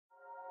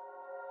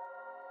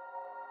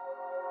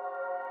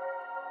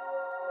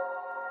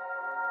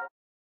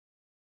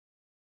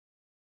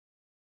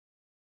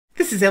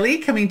This is Ellie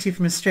coming to you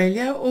from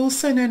Australia,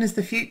 also known as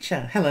the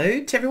future. Hello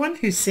to everyone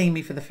who's seeing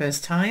me for the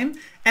first time,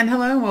 and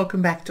hello and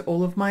welcome back to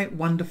all of my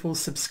wonderful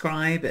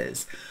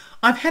subscribers.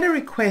 I've had a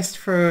request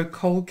for a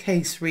cold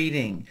case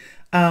reading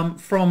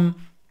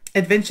from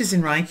Adventures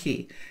in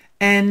Reiki,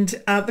 and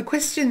the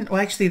question, or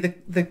actually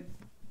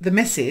the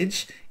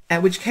message,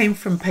 which came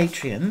from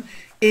Patron,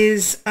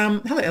 is,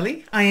 hello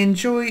Ellie, I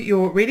enjoy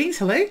your readings,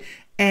 hello,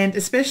 and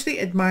especially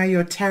admire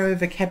your tarot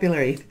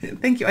vocabulary.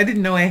 Thank you. I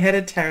didn't know I had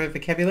a tarot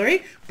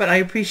vocabulary, but I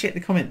appreciate the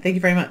comment. Thank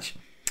you very much.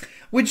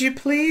 Would you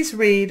please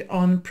read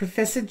on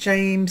Professor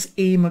James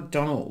E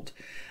McDonald?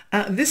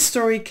 This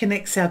story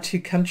connects our two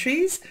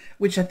countries,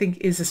 which I think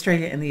is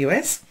Australia and the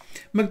US.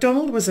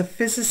 McDonald was a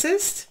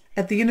physicist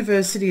at the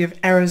University of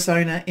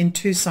Arizona in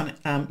Tucson,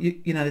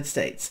 United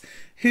States,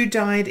 who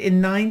died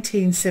in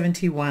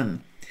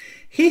 1971.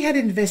 He had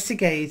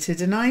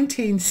investigated a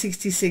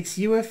 1966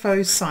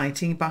 UFO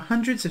sighting by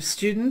hundreds of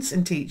students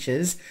and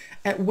teachers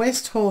at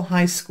West Hall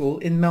High School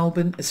in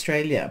Melbourne,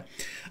 Australia.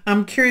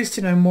 I'm curious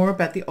to know more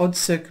about the odd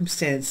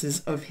circumstances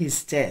of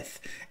his death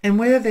and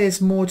whether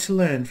there's more to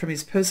learn from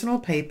his personal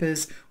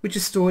papers, which are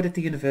stored at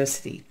the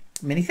university.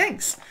 Many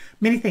thanks.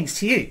 Many thanks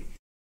to you.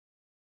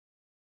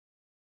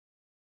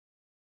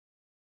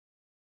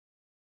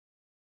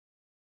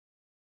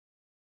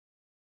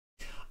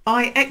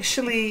 I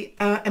actually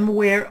am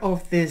aware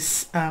of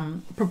this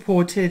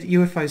purported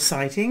UFO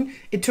sighting.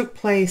 It took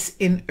place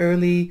in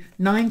early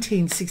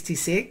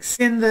 1966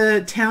 in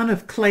the town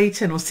of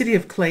Clayton, or city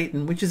of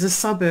Clayton, which is a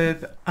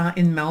suburb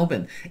in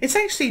Melbourne. It's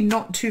actually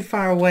not too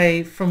far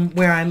away from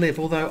where I live,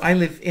 although I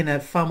live in a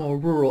far more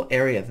rural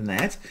area than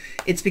that.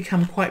 It's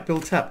become quite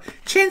built up.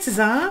 Chances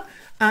are,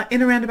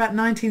 in around about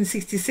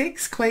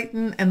 1966,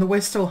 Clayton and the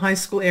Westall High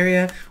School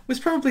area was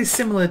probably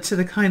similar to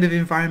the kind of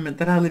environment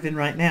that I live in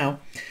right now.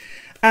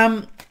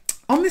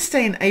 On this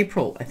day in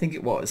April, I think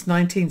it was,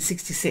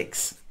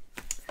 1966,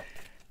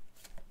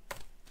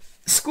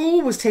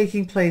 school was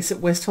taking place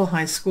at West Hall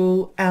High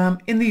School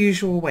in the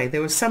usual way.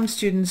 There were some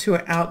students who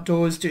were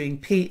outdoors doing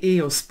PE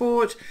or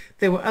sport.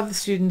 There were other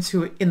students who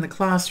were in the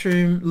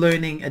classroom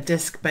learning a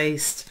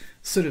desk-based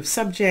sort of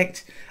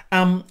subject.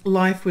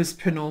 Life was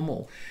per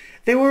normal.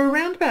 There were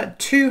around about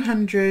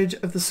 200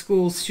 of the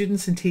school's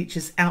students and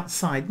teachers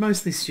outside,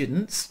 mostly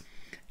students,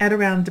 at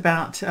around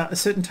about a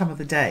certain time of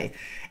the day.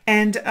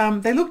 And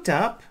they looked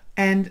up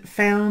and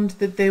found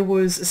that there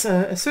was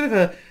a sort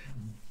of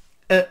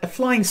a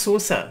flying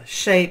saucer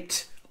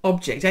shaped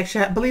object.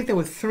 Actually, I believe there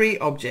were three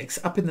objects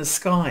up in the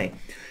sky.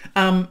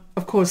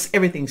 Of course,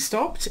 everything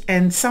stopped,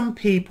 and some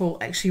people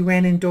actually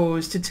ran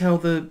indoors to tell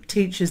the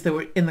teachers that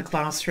were in the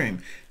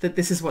classroom that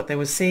this is what they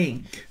were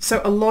seeing.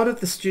 So a lot of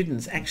the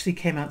students actually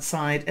came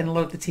outside, and a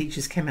lot of the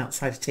teachers came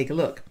outside to take a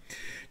look.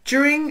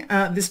 During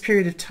this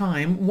period of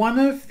time, one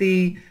of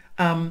the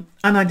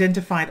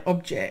unidentified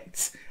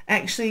objects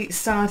actually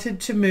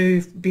started to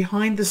move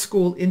behind the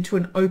school into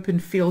an open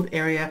field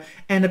area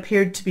and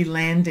appeared to be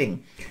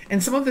landing.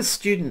 And some of the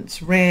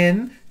students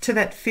ran to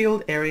that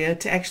field area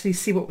to actually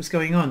see what was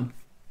going on.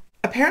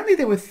 Apparently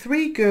there were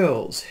three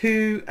girls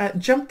who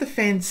jumped the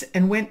fence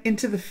and went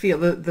into the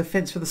field, the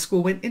fence for the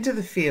school, went into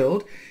the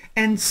field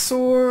and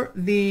saw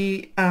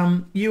the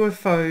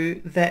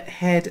UFO that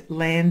had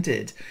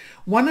landed.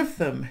 One of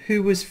them,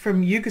 who was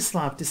from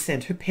Yugoslav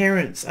descent, her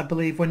parents, I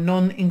believe, were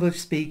non-English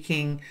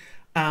speaking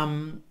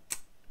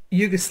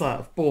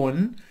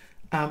Yugoslav-born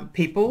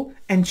people,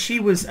 and she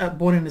was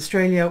born in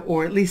Australia,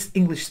 or at least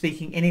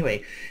English-speaking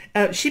anyway.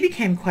 She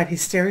became quite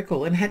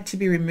hysterical and had to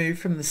be removed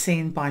from the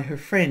scene by her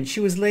friend.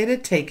 She was later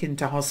taken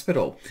to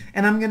hospital,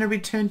 and I'm going to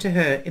return to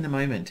her in a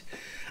moment.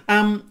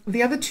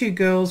 The other two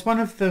girls,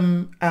 one of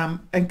them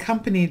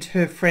accompanied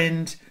her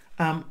friend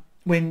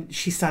when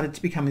she started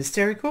to become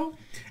hysterical,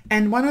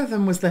 and one of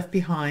them was left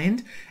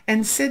behind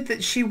and said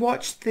that she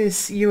watched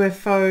this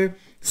UFO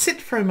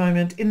sit for a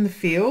moment in the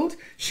field.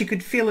 She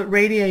could feel it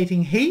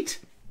radiating heat.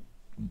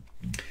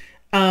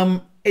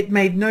 It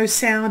made no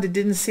sound. It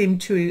didn't seem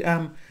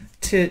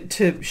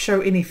to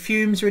show any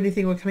fumes or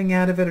anything were coming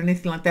out of it or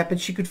anything like that,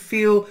 but she could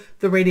feel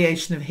the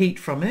radiation of heat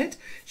from it.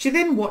 She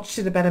then watched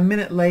it about a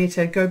minute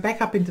later go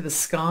back up into the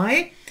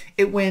sky.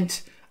 It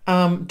went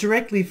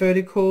directly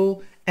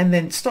vertical and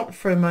then stopped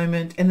for a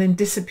moment and then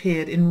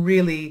disappeared in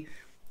really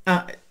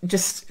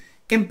just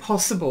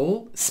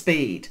impossible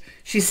speed.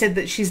 She said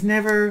that she's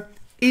never,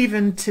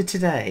 even to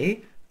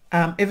today,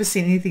 ever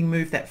seen anything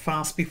move that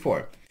fast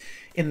before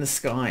in the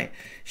sky.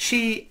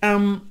 She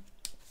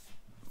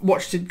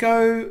watched it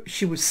go.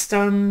 She was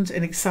stunned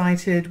and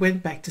excited,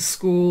 went back to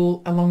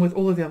school along with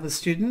all of the other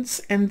students,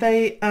 and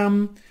they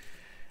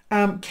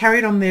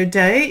carried on their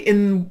day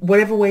in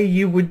whatever way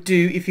you would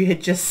do if you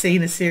had just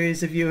seen a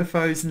series of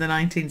UFOs in the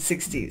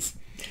 1960s.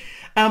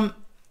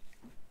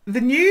 The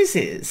news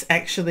is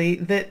actually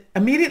that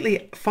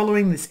immediately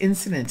following this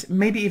incident,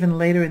 maybe even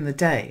later in the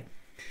day,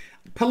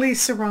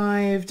 police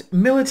arrived,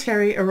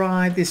 military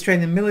arrived, the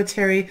Australian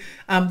military.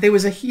 There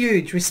was a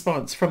huge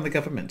response from the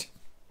government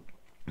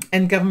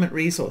and government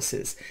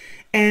resources.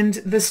 And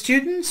the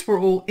students were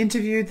all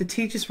interviewed, the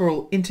teachers were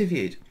all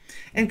interviewed.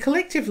 And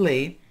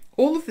collectively,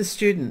 all of the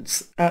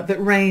students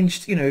that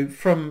ranged,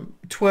 from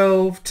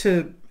 12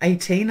 to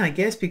 18, I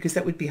guess, because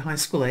that would be high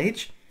school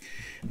age,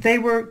 they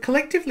were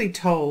collectively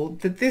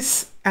told that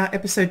this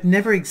episode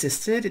never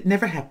existed, it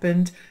never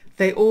happened.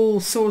 They all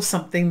saw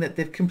something that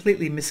they've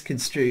completely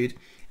misconstrued,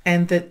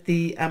 and that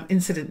the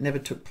incident never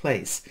took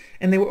place.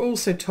 And they were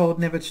also told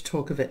never to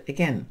talk of it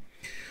again.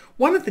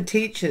 One of the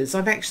teachers,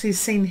 I've actually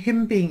seen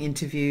him being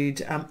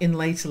interviewed in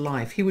later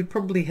life. He would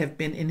probably have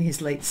been in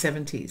his late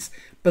 70s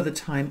by the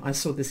time I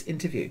saw this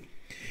interview.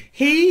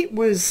 He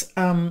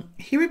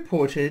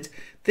reported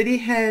that he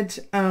had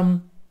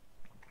a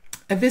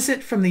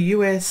visit from the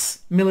US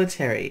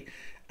military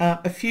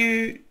a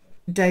few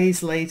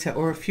days later,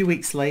 or a few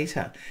weeks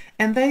later,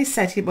 and they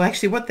sat him, well,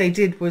 actually what they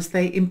did was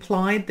they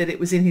implied that it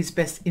was in his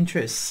best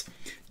interests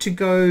to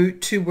go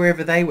to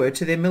wherever they were,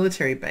 to their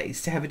military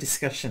base, to have a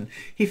discussion.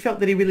 He felt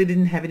that he really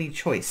didn't have any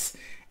choice,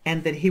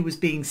 and that he was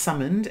being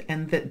summoned,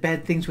 and that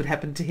bad things would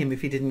happen to him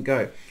if he didn't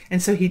go. And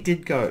so he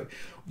did go.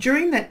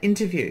 During that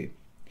interview,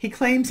 he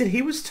claims that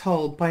he was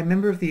told by a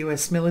member of the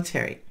US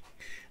military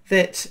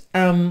that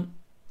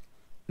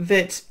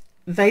that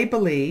they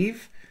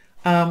believe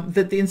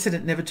that the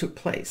incident never took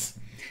place.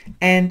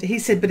 And he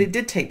said, but it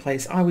did take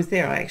place. I was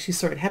there. I actually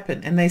saw it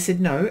happen. And they said,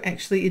 no,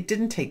 actually it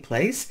didn't take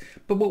place.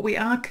 But what we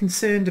are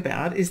concerned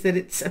about is that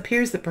it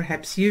appears that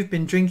perhaps you've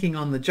been drinking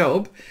on the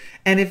job.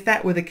 And if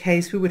that were the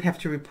case, we would have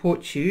to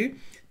report you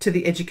to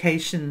the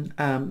education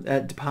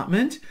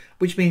department,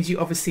 which means you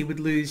obviously would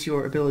lose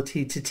your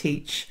ability to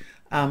teach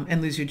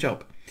and lose your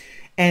job.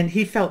 And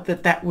he felt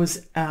that that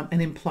was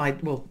an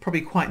implied, well,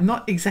 probably quite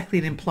not exactly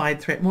an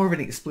implied threat, more of an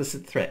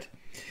explicit threat.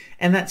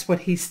 And that's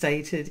what he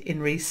stated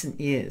in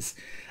recent years.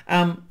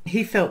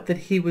 He felt that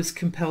he was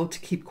compelled to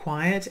keep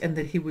quiet, and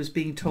that he was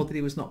being told that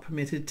he was not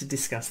permitted to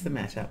discuss the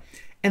matter.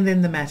 And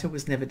then the matter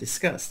was never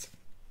discussed.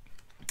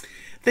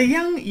 The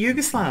young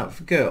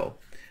Yugoslav girl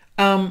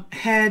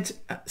had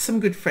some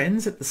good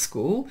friends at the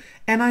school,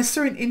 and I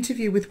saw an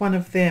interview with one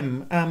of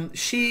them.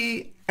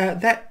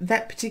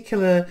 That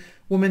particular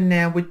woman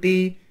now would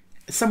be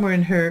somewhere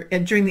in her,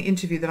 during the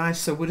interview that I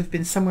saw, would have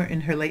been somewhere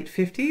in her late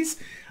 50s.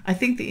 I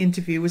think the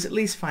interview was at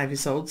least 5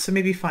 years old, so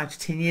maybe 5 to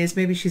 10 years.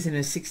 Maybe she's in her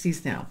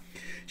 60s now.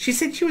 She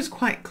said she was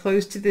quite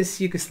close to this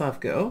Yugoslav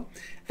girl.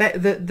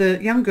 That the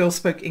young girl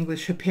spoke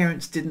English. Her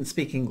parents didn't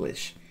speak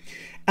English.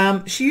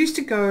 They used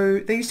to go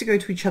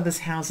to each other's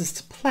houses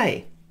to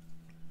play.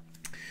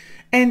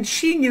 And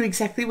she knew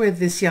exactly where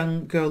this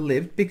young girl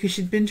lived because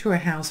she'd been to her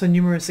house on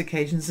numerous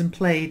occasions and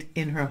played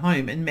in her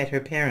home and met her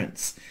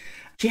parents.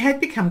 She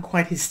had become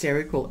quite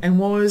hysterical and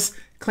was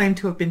claimed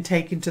to have been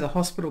taken to the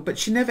hospital, but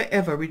she never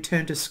ever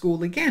returned to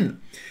school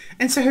again.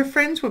 And so her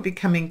friends were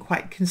becoming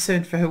quite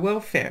concerned for her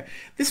welfare.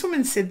 This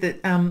woman said that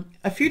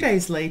a few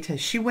days later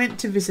she went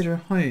to visit her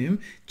home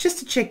just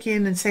to check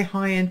in and say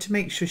hi and to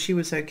make sure she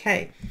was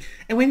okay.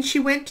 And when she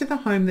went to the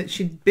home that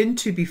she'd been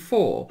to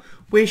before,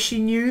 where she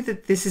knew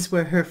that this is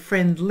where her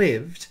friend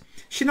lived,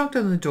 she knocked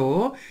on the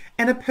door,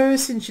 and a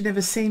person she'd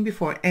never seen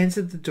before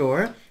answered the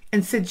door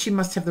and said she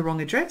must have the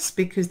wrong address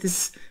because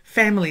this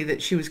family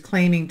that she was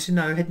claiming to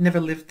know had never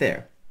lived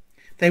there.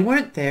 They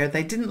weren't there,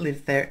 they didn't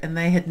live there, and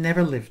they had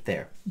never lived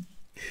there.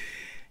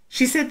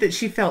 She said that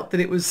she felt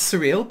that it was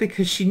surreal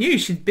because she knew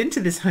she'd been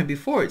to this home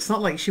before. It's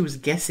not like she was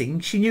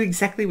guessing. She knew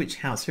exactly which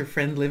house her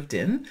friend lived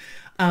in,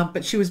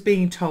 but she was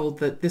being told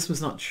that this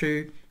was not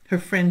true. Her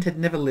friend had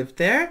never lived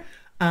there,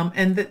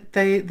 and that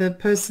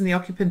the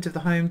occupant of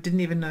the home,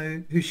 didn't even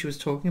know who she was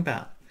talking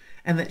about,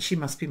 and that she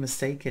must be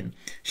mistaken.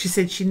 She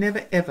said she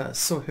never ever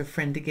saw her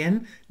friend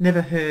again,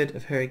 never heard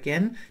of her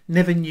again,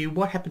 never knew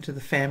what happened to the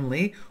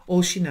family.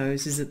 All she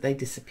knows is that they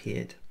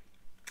disappeared.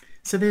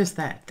 So there's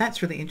that.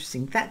 That's really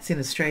interesting. That's in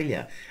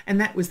Australia, and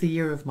that was the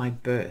year of my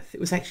birth. It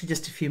was actually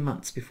just a few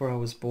months before I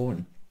was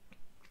born.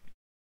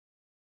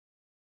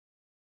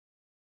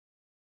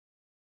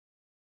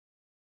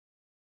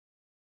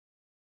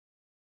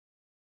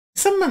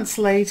 Some months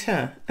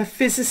later, a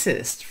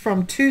physicist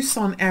from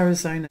Tucson,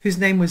 Arizona, whose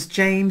name was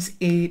James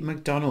E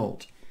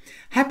McDonald,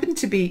 happened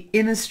to be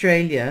in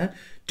Australia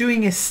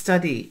doing a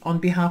study on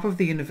behalf of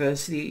the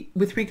university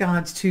with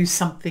regards to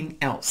something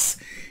else.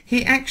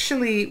 He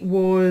actually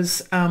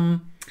was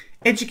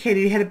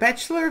educated. He had a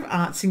Bachelor of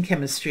Arts in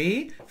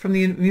Chemistry from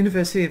the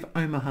University of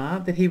Omaha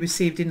that he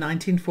received in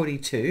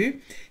 1942.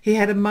 He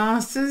had a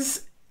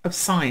Master's of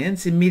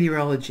Science in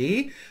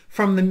Meteorology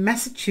from the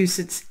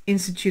Massachusetts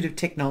Institute of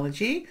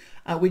Technology,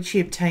 which he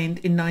obtained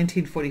in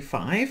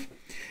 1945.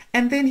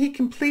 And then he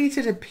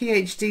completed a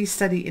PhD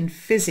study in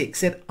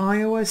physics at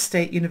Iowa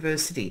State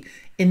University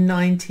in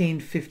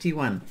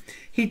 1951.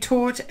 He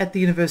taught at the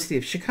University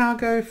of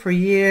Chicago for a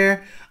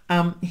year.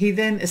 He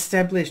then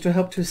established or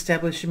helped to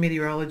establish a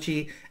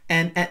meteorology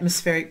and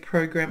atmospheric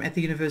program at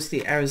the University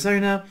of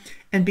Arizona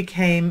and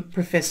became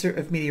professor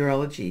of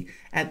meteorology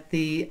at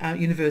the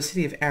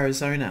University of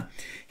Arizona.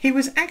 He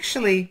was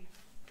actually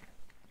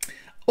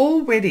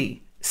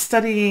already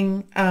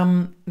studying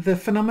the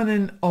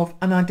phenomenon of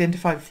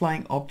unidentified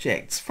flying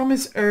objects from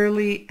as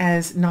early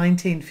as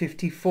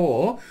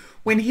 1954,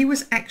 when he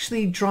was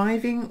actually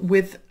driving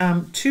with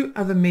two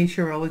other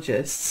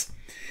meteorologists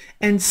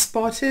and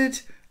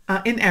spotted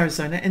in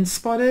Arizona and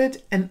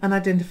spotted an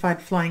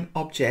unidentified flying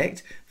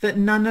object that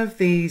none of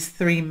these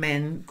three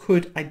men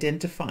could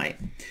identify.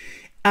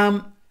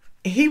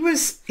 It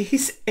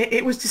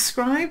was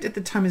described at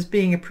the time as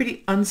being a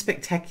pretty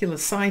unspectacular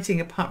sighting,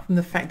 apart from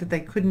the fact that they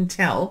couldn't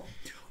tell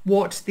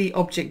what the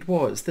object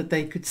was that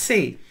they could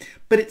see,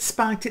 but it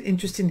sparked an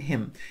interest in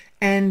him,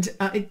 and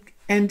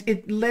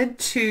it led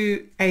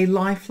to a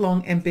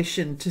lifelong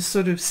ambition to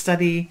sort of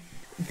study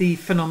the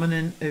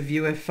phenomenon of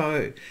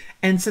UFO.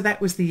 And so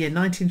that was the year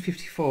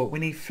 1954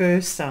 when he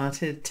first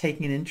started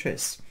taking an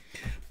interest.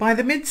 By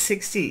the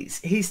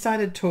mid-60s, he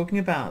started talking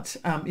about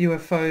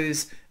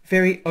UFOs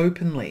very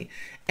openly,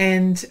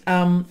 and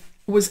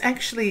was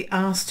actually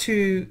asked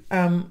to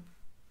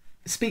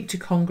speak to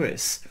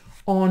Congress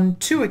on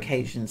two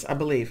occasions, I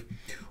believe.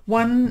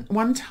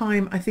 One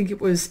time, I think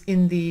it was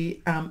in the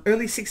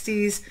early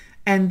 60s,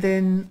 and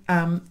then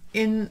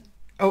in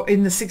the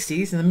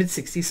 60s, in the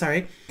mid-60s,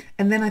 sorry,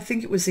 and then I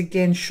think it was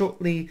again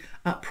shortly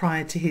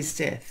prior to his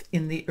death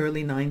in the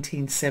early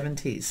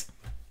 1970s.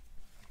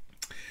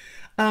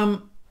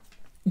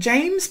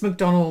 James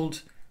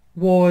McDonald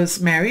was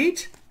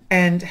married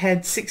and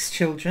had 6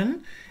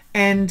 children,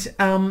 and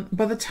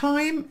by the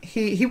time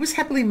he was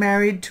happily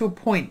married to a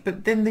point,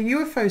 but then the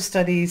UFO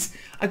studies,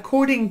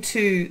 according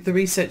to the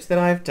research that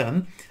I've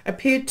done,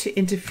 appeared to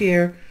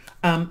interfere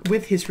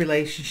with his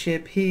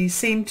relationship. He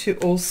seemed to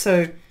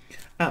also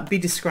be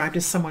described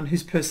as someone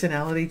whose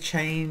personality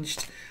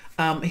changed.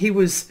 He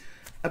was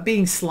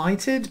being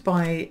slighted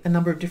by a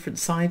number of different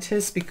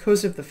scientists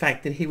because of the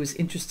fact that he was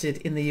interested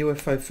in the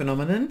UFO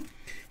phenomenon.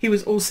 He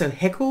was also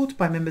heckled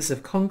by members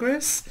of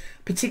Congress,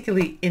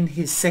 particularly in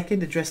his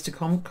second address to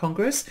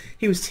Congress.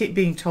 He was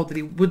being told that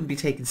he wouldn't be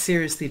taken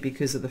seriously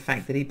because of the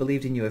fact that he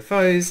believed in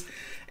UFOs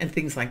and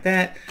things like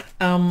that.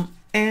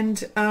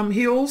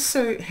 He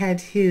also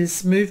had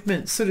his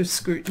movement sort of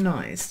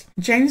scrutinized.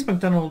 James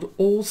McDonald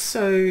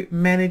also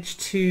managed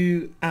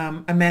to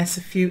amass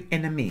a few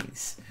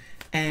enemies,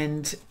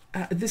 and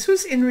this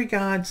was in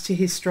regards to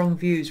his strong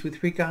views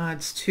with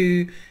regards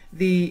to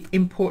the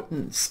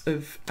importance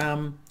of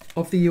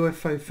the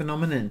UFO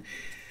phenomenon.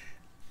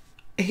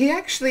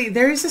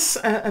 There is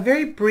a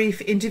very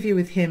brief interview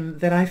with him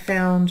that I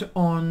found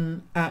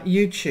on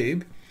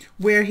YouTube,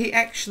 where he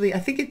actually, I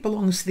think it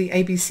belongs to the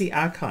ABC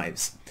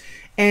archives,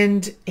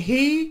 and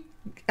he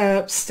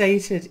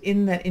stated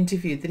in that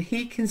interview that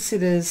he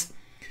considers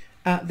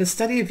the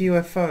study of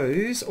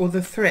UFOs, or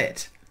the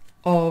threat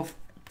of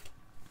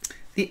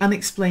the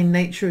unexplained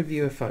nature of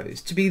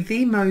UFOs, to be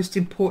the most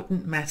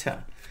important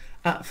matter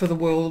for the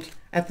world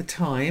at the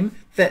time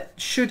that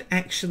should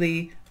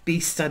actually be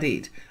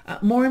studied.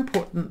 More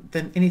important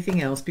than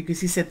anything else,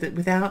 because he said that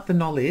without the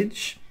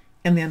knowledge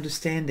and the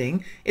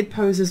understanding, it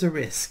poses a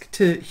risk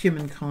to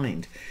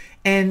humankind.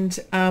 And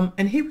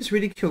he was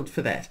ridiculed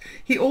for that.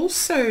 He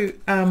also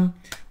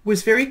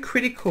was very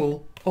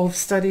critical of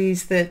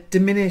studies that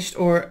diminished,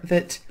 or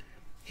that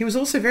he was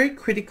also very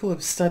critical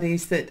of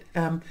studies that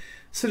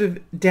sort of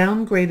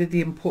downgraded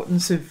the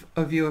importance of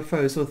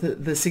UFOs, or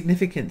the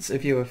significance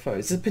of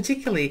UFOs,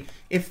 particularly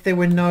if there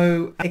were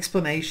no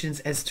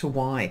explanations as to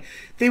why.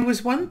 There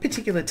was one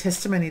particular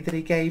testimony that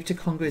he gave to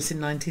Congress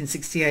in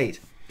 1968,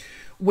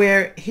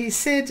 where he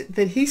said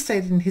that he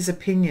stated in his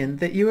opinion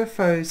that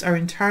UFOs are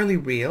entirely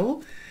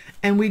real,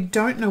 and we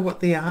don't know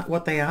what they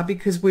are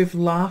because we've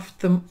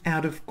laughed them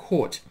out of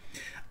court.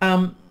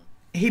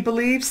 He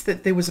believes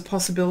that there was a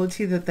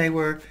possibility that they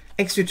were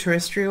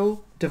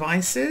extraterrestrial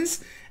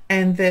devices,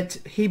 and that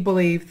he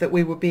believed that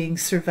we were being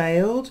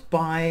surveilled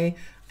by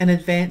an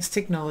advanced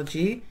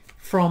technology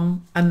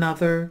from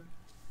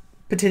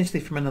potentially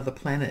from another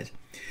planet.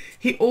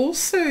 He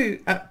also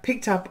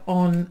picked up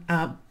on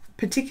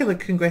particular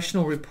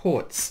congressional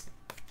reports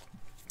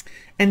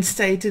and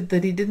stated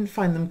that he didn't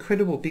find them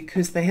credible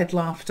because they had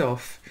laughed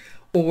off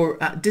or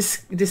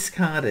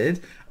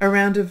discarded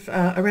around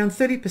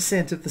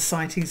 30% of the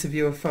sightings of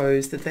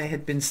UFOs that they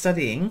had been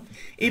studying,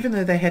 even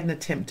though they hadn't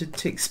attempted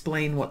to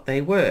explain what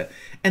they were,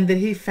 and that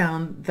he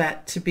found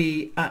that to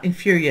be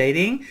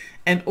infuriating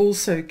and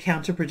also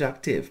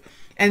counterproductive.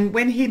 And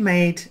when he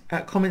made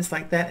comments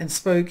like that and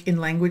spoke in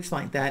language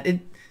like that,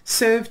 it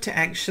served to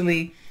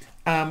actually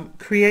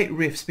create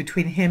rifts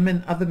between him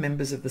and other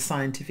members of the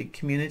scientific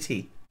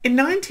community. In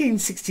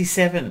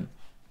 1967,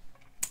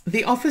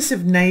 the Office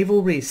of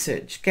Naval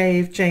Research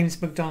gave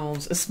James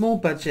McDonald a small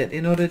budget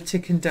in order to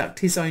conduct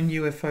his own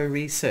UFO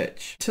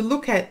research, to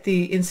look at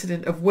the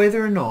incident of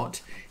whether or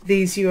not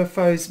these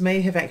UFOs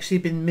may have actually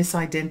been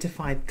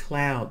misidentified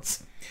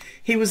clouds.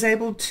 He was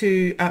able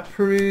to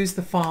peruse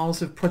the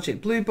files of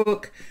Project Blue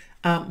Book,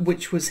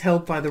 which was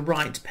held by the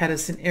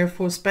Wright-Patterson Air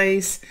Force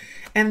Base,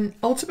 and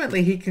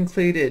ultimately he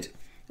concluded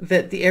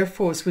that the Air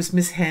Force was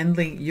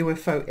mishandling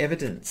UFO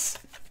evidence.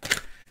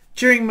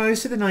 During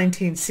most of the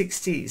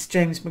 1960s,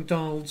 James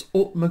McDonald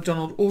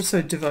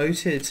also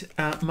devoted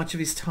much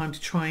of his time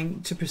to trying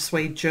to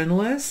persuade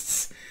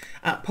journalists,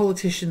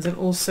 politicians, and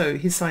also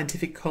his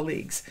scientific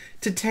colleagues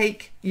to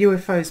take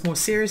UFOs more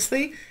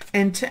seriously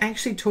and to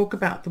actually talk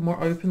about them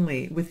more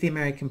openly with the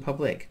American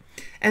public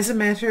as a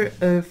matter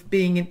of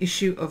being an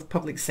issue of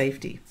public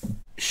safety.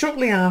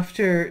 Shortly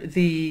after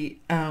the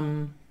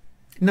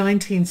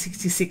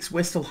 1966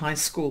 Westall High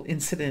School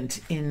incident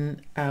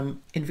in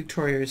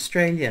Victoria,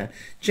 Australia,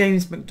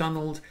 James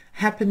McDonald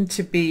happened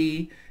to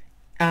be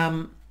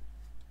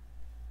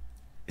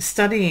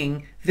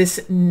studying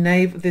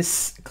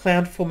this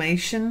cloud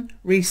formation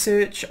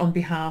research on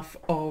behalf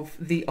of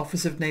the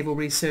Office of Naval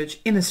Research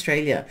in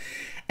Australia.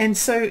 And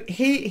so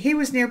he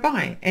was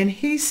nearby, and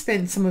he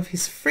spent some of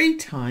his free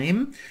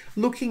time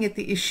looking at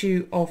the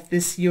issue of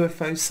this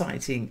UFO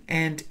sighting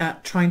and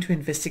trying to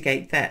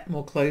investigate that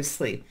more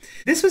closely.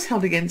 This was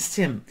held against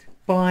him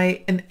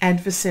by an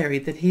adversary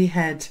that he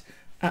had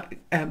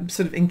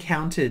sort of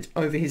encountered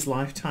over his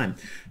lifetime,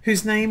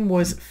 whose name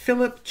was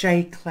Philip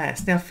J.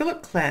 Klass. Now,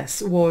 Philip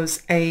Klass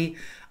was a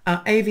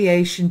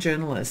aviation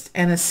journalist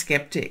and a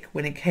skeptic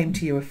when it came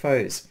to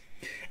UFOs.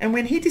 And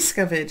when he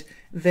discovered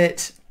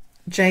that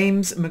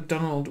James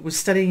McDonald was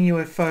studying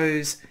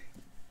UFOs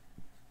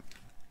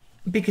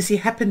because he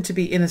happened to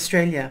be in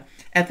Australia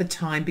at the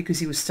time because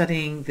he was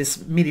studying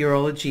this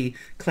meteorology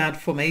cloud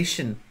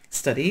formation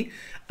study,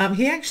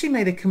 he actually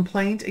made a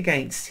complaint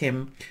against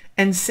him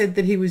and said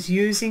that he was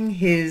using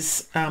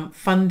his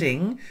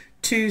funding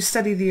to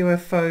study the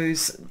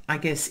UFOs, I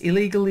guess,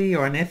 illegally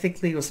or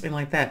unethically or something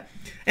like that.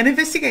 An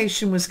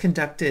investigation was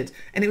conducted,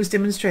 and it was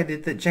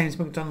demonstrated that James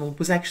McDonald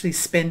was actually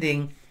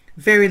spending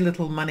very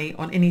little money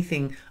on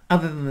anything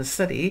other than the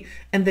study,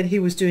 and that he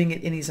was doing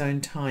it in his own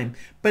time.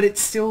 But it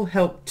still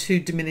helped to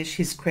diminish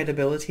his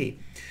credibility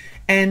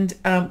and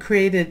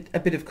created a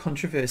bit of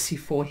controversy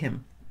for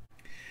him.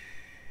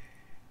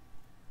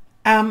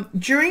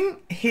 During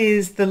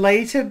the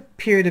later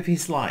period of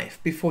his life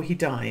before he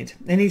died,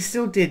 and he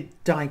still did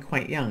die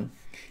quite young,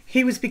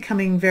 he was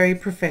becoming very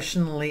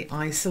professionally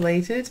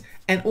isolated,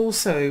 and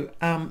also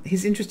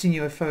his interest in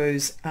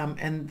UFOs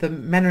and the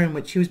manner in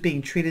which he was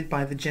being treated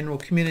by the general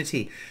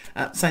community,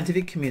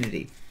 scientific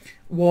community,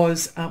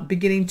 was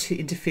beginning to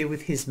interfere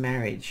with his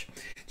marriage.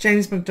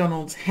 James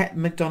McDonald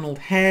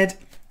had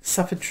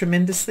suffered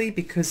tremendously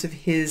because of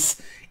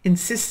his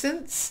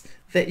insistence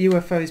that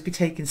UFOs be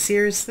taken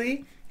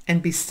seriously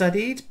and be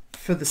studied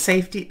for the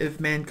safety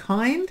of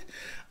mankind.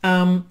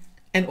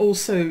 And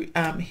also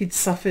he'd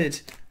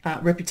suffered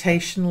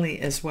reputationally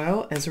as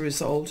well as a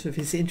result of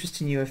his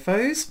interest in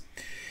UFOs.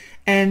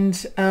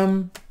 And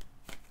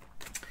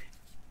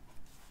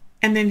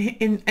then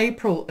in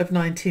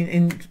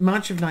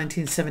March of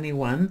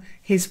 1971,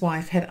 his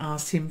wife had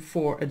asked him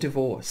for a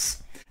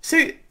divorce.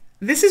 So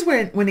this is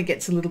when it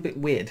gets a little bit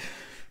weird.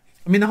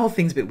 I mean, the whole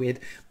thing's a bit weird,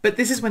 but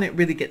this is when it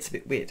really gets a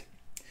bit weird.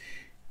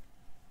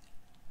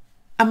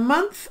 A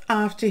month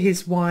after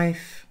his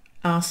wife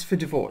asked for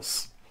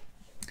divorce,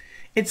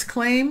 it's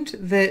claimed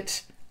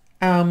that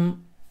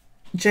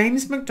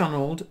James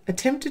McDonald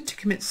attempted to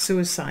commit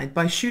suicide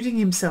by shooting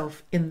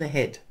himself in the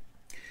head.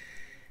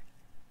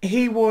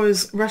 He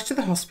was rushed to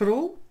the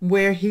hospital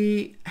where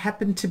he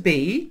happened to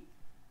be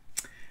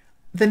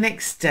the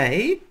next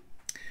day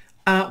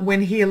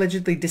when he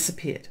allegedly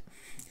disappeared.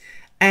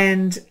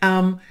 And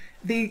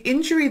the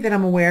injury that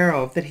I'm aware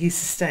of that he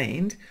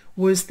sustained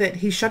was that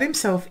he shot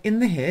himself in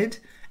the head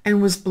and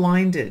was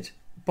blinded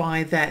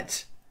by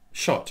that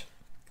shot.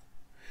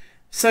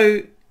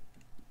 So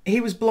he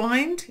was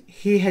blind.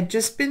 He had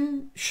just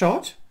been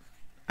shot,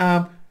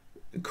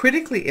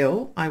 critically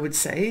ill, I would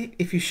say,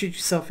 if you shoot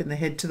yourself in the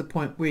head to the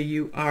point where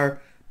you are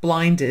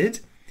blinded,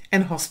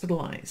 and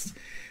hospitalized.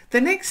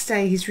 The next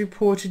day, he's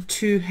reported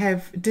to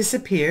have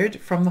disappeared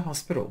from the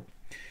hospital,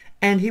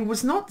 and he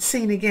was not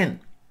seen again.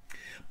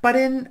 But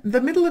in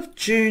the middle of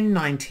June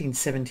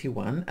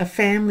 1971, a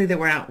family that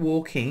were out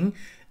walking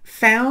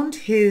found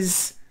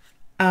his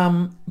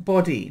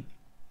body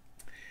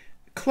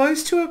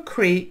close to a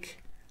creek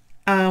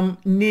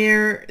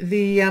near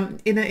the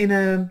in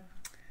a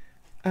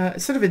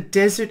sort of a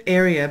desert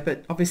area,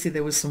 but obviously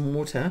there was some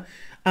water,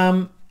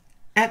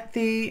 at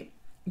the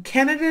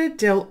Canada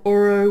del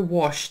Oro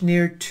Wash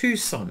near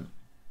Tucson.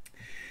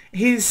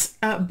 His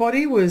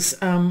body was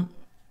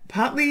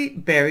partly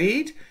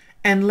buried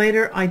and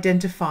later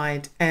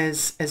identified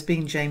as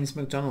being James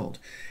McDonald.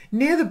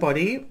 Near the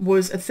body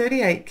was a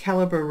 .38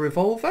 caliber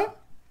revolver,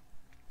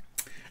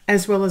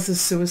 as well as a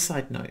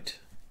suicide note.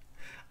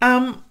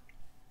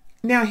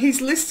 Now, he's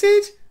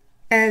listed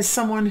as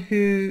someone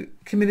who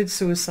committed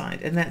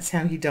suicide, and that's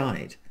how he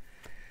died.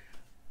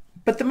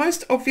 But the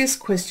most obvious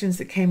questions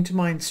that came to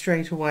mind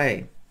straight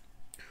away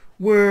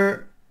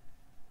were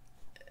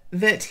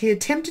that he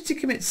attempted to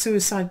commit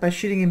suicide by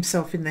shooting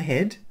himself in the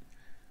head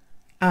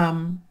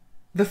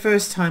the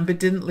first time, but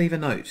didn't leave a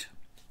note.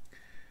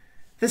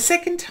 The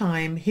second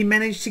time, he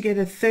managed to get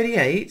a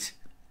 .38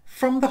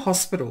 from the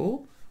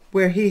hospital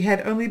where he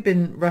had only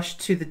been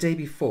rushed to the day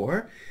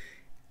before.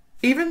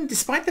 even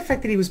despite the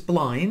fact that he was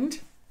blind,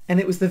 and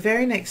it was the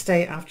very next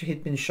day after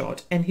he'd been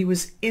shot, and he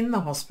was in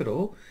the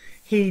hospital,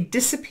 he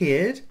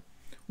disappeared,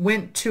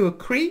 went to a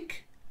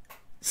creek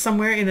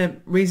somewhere in a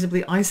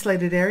reasonably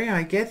isolated area,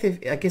 I guess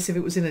if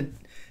it was in a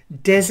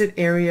desert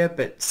area,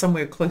 but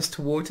somewhere close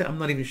to water. I'm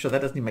not even sure.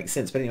 That doesn't even make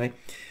sense. But anyway,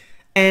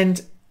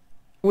 and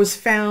was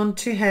found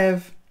to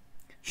have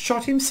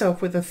shot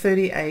himself with a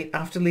 .38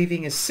 after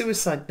leaving a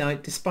suicide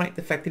note, despite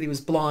the fact that he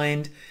was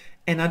blind.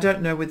 And I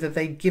don't know whether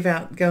they give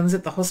out guns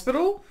at the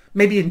hospital.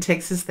 Maybe in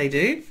Texas they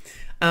do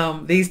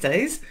these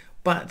days.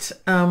 But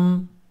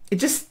it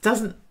just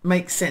doesn't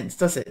make sense,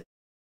 does it?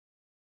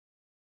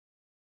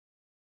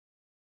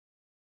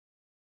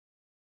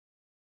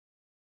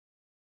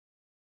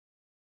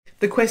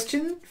 The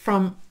question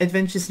from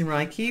Adventures in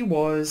Reiki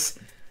was,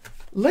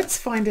 let's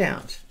find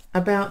out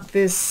about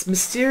this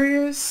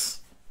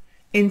mysterious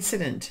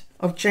incident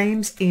of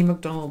James E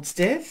McDonald's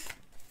death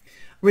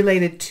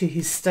related to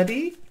his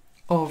study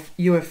of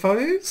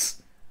UFOs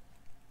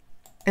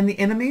and the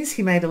enemies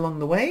he made along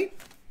the way.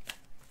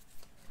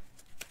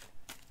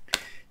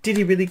 Did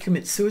he really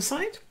commit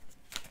suicide?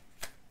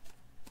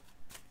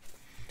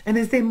 And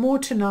is there more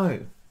to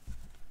know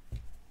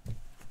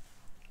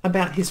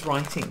about his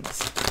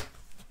writings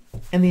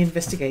and the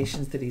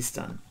investigations that he's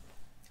done?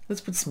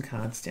 Let's put some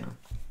cards down.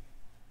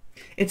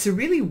 It's a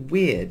really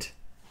weird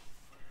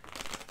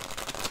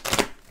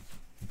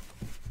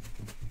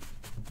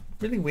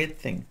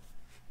thing.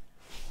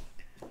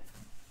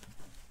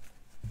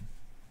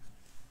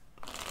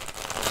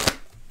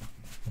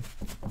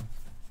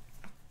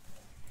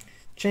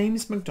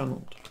 James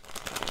McDonald,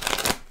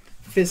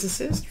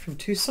 physicist from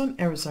Tucson,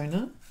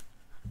 Arizona.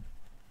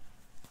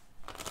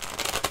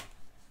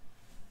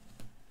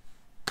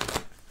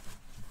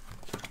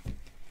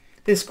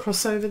 There's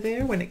crossover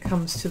there when it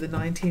comes to the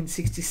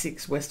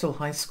 1966 Westall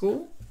High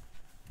School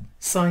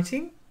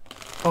sighting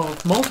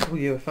of multiple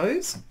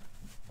UFOs.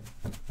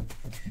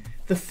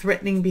 The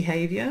threatening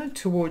behavior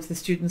towards the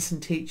students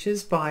and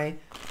teachers by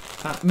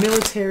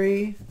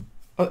military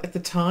at the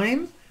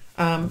time.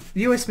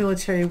 US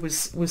military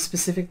was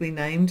specifically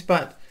named,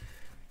 but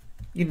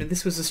you know,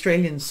 this was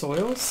Australian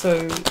soil,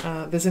 so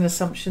there's an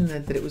assumption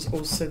that it was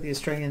also the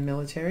Australian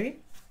military.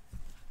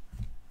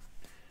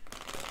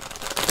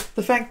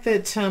 The fact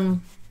that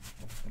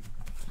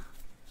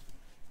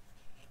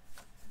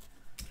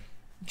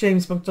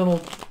James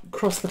McDonald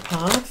crossed the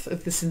path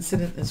of this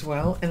incident as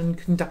well and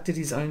conducted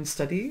his own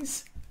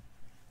studies.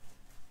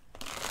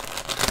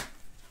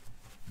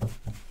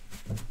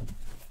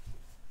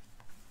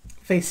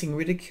 Facing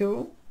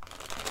ridicule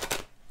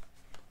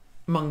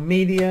among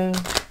media,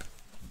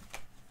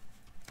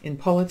 in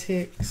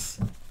politics,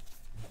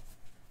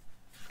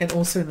 and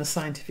also in the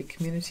scientific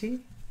community.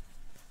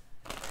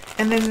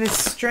 And then this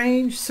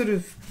strange sort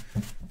of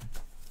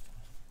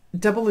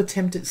double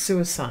attempt at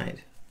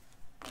suicide,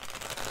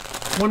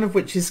 one of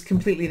which is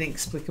completely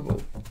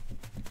inexplicable.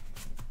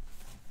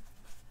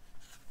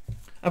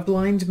 A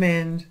blind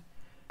man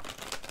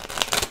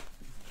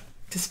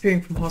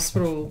disappearing from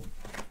hospital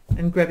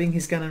and grabbing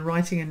his gun and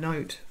writing a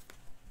note.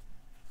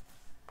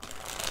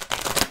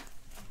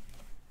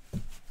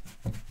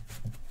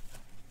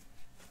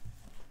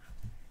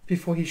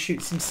 Before he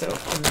shoots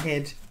himself in the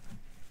head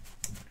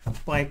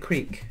by a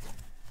creek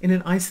in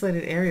an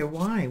isolated area.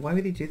 Why? Why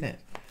would he do that?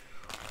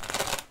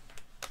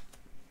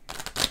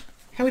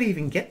 How would he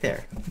even get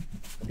there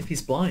if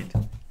he's blind?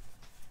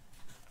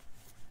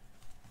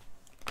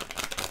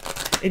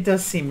 It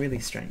does seem really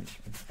strange.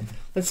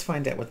 Let's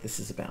find out what this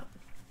is about.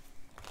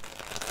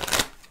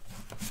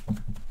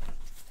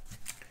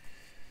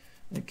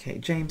 Okay,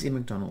 James E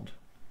McDonald.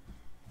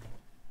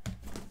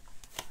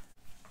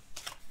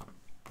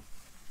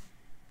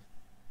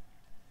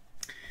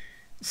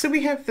 So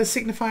we have the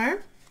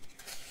signifier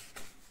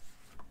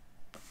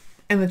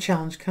and the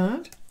challenge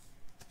card.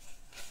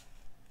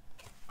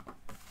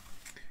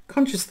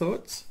 Conscious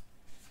thoughts,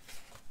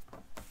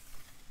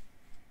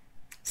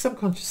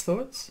 subconscious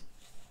thoughts,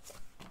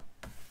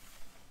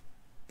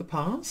 the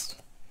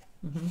past,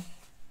 and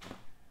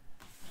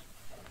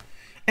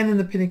then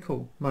the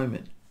pinnacle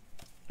moment.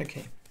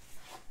 Okay.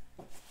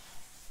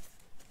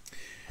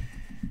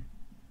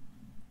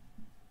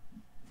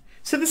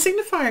 So the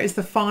signifier is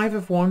the Five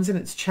of Wands, and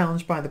it's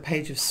challenged by the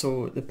Page of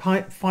Swords. The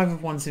Five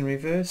of Wands in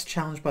reverse,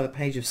 challenged by the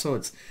Page of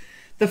Swords.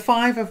 The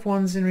Five of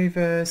Wands in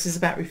reverse is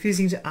about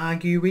refusing to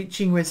argue,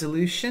 reaching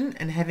resolution,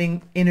 and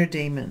having inner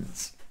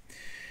demons.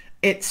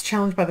 It's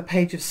challenged by the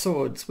Page of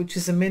Swords, which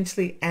is a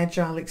mentally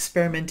agile,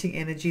 experimenting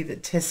energy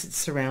that tests its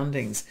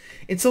surroundings.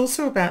 It's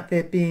also about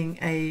there being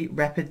a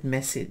rapid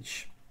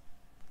message.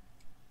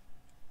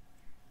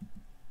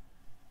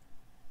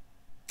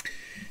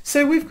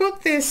 So we've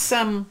got this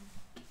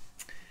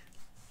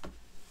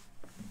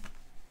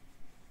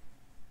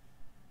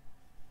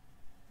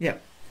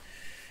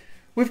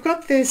we've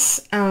got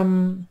this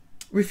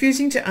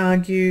refusing to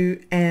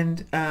argue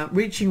and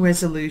reaching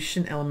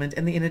resolution element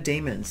and the inner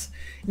demons.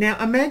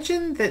 Now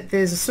imagine that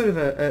there's a sort of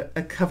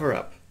a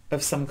cover-up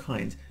of some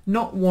kind,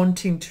 not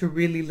wanting to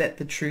really let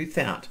the truth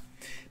out.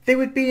 There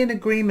would be an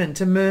agreement,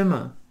 a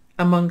murmur,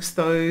 amongst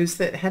those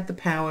that had the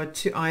power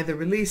to either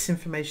release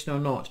information or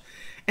not.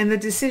 And the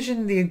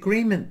decision, the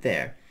agreement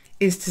there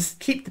is to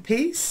keep the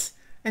peace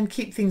and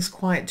keep things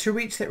quiet, to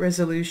reach that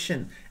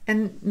resolution,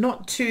 and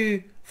not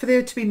to, for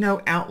there to be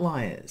no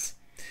outliers.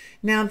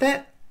 Now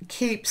that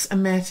keeps a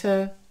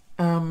matter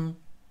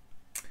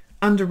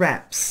under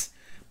wraps,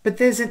 but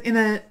there's an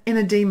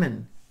inner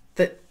demon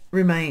that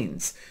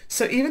remains.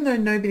 So even though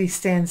nobody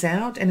stands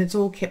out and it's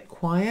all kept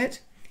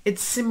quiet,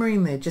 it's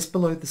simmering there just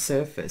below the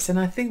surface. And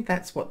I think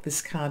that's what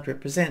this card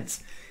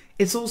represents.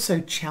 It's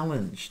also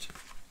challenged.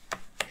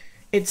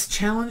 It's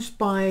challenged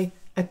by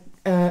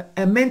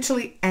a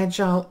mentally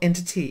agile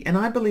entity. And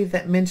I believe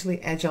that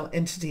mentally agile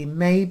entity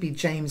may be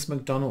James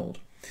McDonald,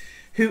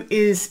 who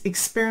is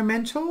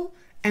experimental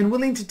and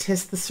willing to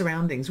test the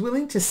surroundings,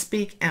 willing to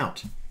speak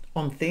out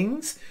on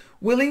things,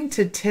 willing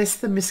to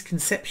test the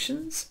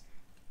misconceptions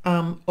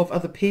of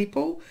other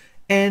people,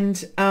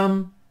 and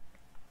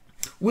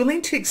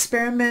willing to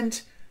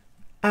experiment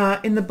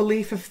in the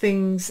belief of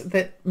things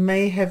that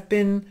may have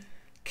been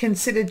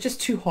considered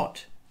just too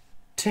hot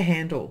to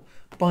handle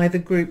by the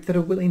group that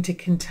are willing to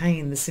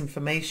contain this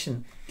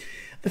information.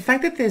 The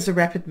fact that there's a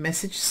rapid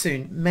message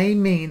soon may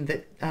mean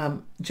that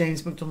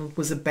James McDonald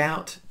was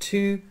about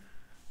to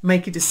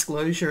make a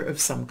disclosure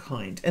of some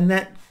kind, and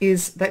that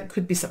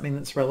could be something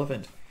that's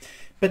relevant.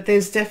 But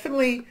there's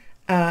definitely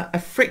a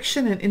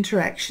friction and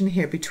interaction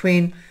here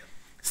between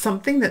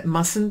something that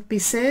mustn't be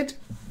said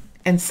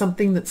and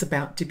something that's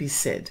about to be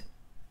said.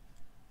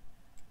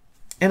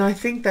 And I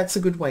think that's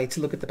a good way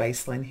to look at the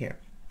baseline here.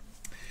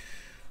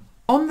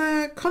 On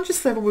the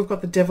conscious level, we've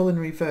got the devil in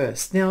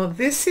reverse. Now,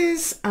 this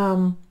is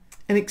an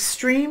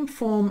extreme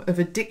form of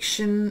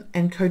addiction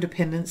and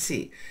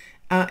codependency.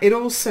 It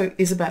also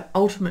is about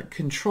ultimate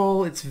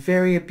control. It's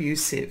very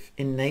abusive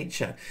in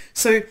nature.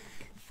 So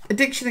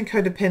addiction and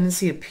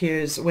codependency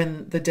appears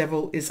when the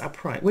devil is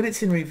upright. When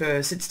it's in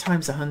reverse, it's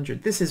times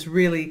 100. This is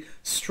really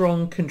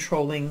strong,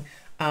 controlling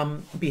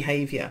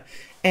behavior.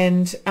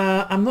 And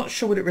I'm not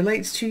sure what it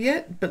relates to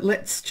yet, but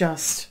let's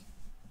just...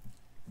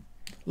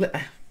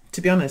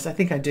 to be honest, I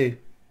think I do.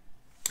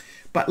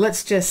 But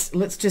let's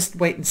just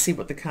wait and see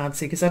what the cards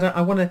say, because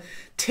I want to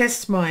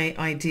test my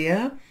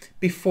idea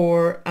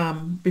before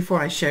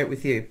I share it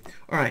with you.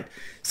 All right.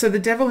 So the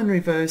devil in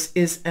reverse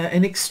is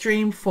an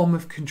extreme form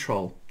of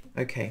control.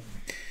 Okay.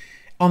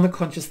 On the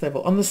conscious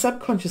level. On the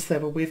subconscious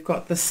level, we've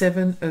got the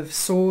Seven of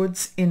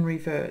Swords in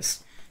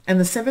reverse. And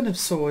the Seven of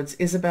Swords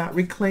is about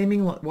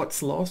reclaiming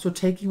what's lost, or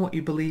taking what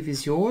you believe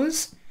is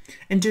yours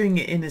and doing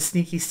it in a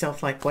sneaky,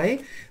 stealth-like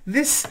way.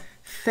 This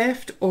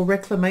theft or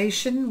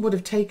reclamation would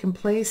have taken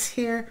place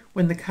here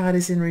when the card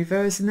is in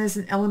reverse, and there's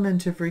an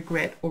element of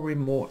regret or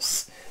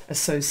remorse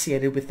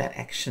associated with that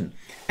action,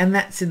 and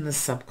that's in the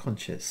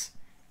subconscious.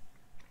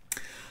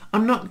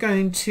 I'm not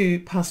going to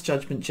pass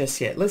judgment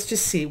just yet. Let's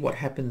just see what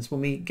happens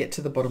when we get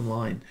to the bottom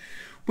line.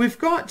 We've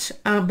got,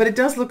 but it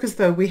does look as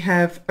though we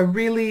have a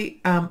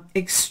really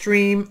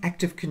extreme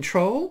act of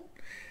control.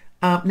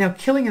 Now,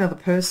 killing another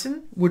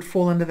person would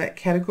fall under that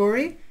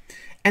category.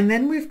 And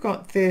then we've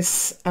got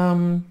this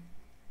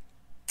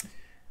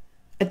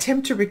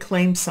attempt to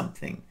reclaim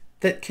something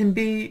that can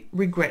be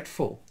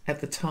regretful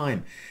at the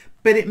time.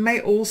 But it may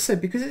also,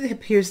 because it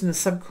appears in the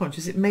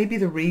subconscious, it may be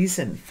the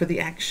reason for the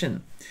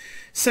action.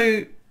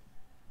 So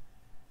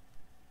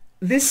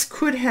this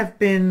could have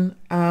been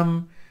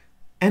an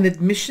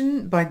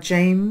admission by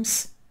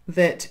James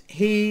that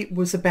he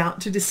was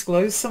about to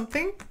disclose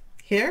something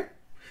here.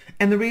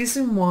 And the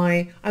reason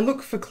why I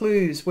look for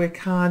clues where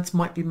cards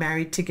might be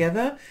married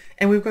together,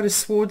 and we've got a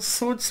sword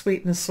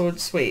suite and a sword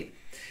suite.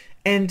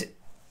 And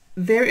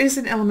there is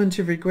an element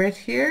of regret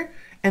here,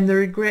 and the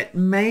regret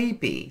may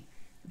be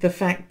the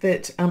fact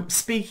that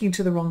speaking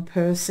to the wrong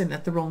person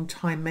at the wrong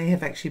time may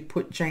have actually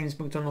put James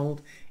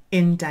McDonald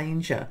in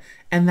danger,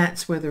 and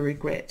that's where the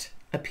regret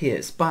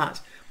appears.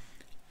 But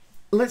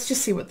let's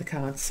just see what the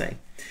cards say.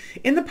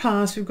 In the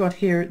past, we've got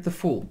here the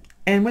Fool.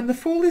 And when the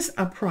Fool is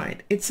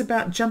upright, it's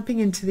about jumping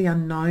into the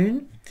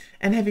unknown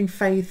and having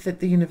faith that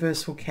the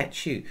universe will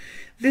catch you.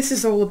 This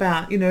is all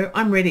about, you know,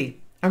 I'm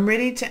ready. I'm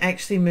ready to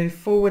actually move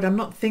forward. I'm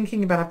not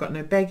thinking about I've got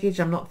no baggage.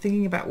 I'm not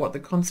thinking about what the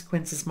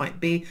consequences might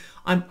be.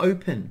 I'm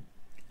open.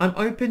 I'm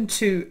open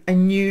to a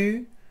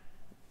new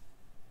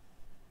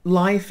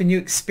life, a new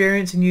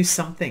experience, a new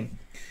something.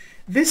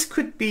 This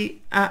could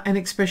be an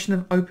expression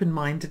of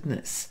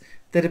open-mindedness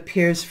that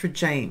appears for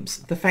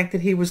James. The fact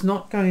that he was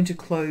not going to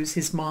close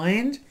his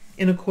mind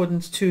in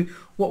accordance to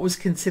what was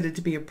considered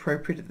to be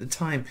appropriate at the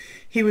time.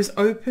 He was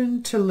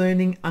open to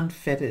learning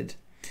unfettered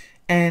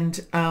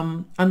and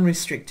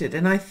unrestricted.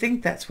 And I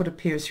think that's what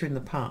appears here in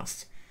the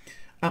past.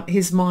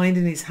 His mind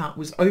and his heart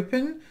was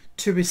open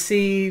to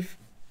receive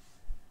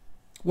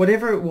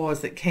whatever it was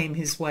that came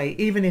his way,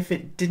 even if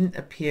it didn't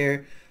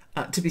appear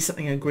to be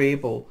something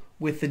agreeable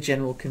with the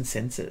general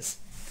consensus.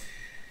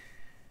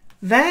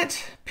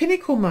 That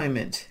pinnacle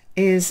moment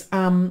is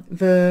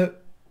the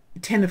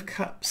Ten of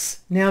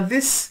Cups. Now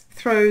this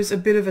throws a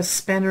bit of a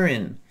spanner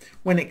in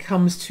when it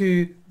comes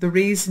to the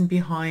reason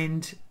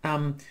behind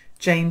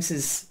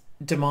James's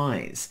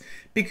demise,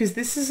 because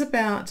this is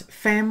about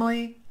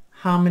family,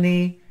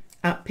 harmony,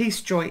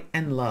 peace, joy,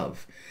 and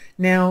love.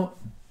 Now,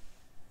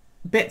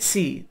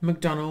 Betsy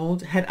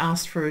McDonald had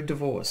asked for a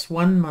divorce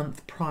 1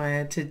 month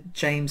prior to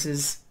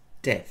James's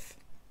death,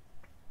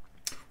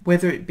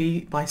 whether it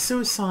be by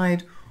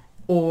suicide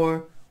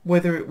or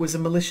whether it was a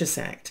malicious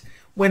act.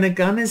 When a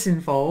gun is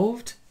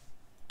involved,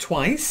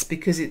 twice,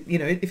 because it, you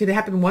know, if it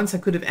happened once I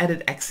could have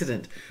added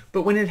accident,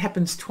 but when it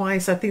happens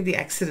twice, I think the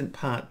accident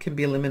part can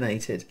be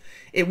eliminated.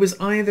 It was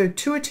either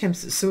 2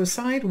 attempts at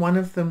suicide, one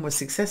of them was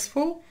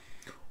successful,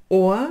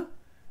 or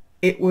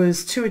it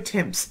was 2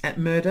 attempts at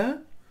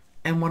murder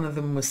and one of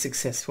them was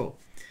successful.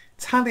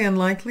 It's highly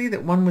unlikely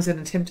that one was an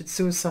attempted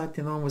suicide,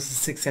 the other one was a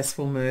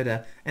successful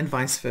murder, and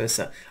vice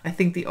versa. I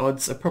think the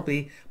odds are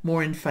probably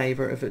more in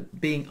favor of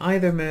it being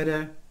either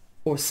murder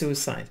or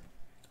suicide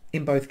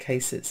in both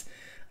cases.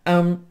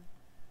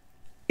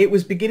 It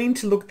was beginning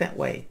to look that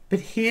way, but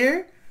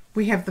here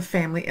we have the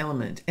family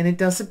element, and it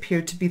does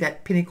appear to be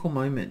that pinnacle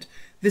moment.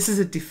 This is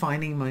a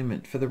defining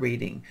moment for the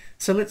reading.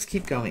 So let's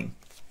keep going.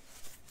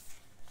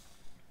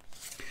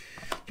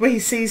 The way he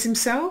sees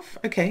himself,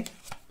 okay.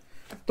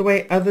 The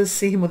way others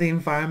see him, or the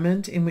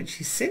environment in which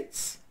he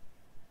sits.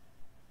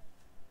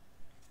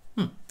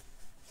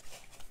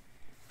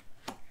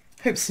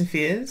 Hopes and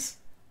fears.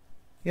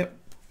 Yep.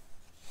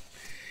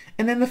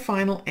 And then the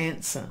final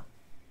answer.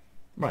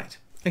 Right,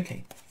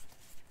 okay.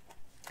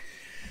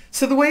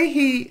 So the way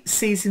he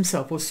sees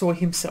himself or saw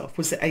himself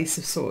was the Ace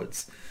of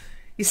Swords.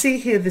 You see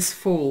here this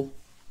fool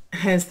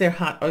has their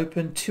heart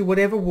open to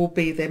whatever will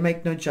be. They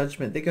make no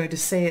judgment. They're going to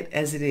say it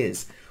as it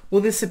is.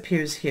 Well, this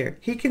appears here.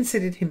 He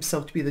considered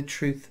himself to be the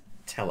truth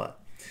teller.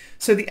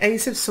 So the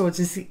Ace of Swords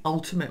is the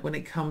ultimate when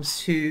it comes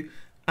to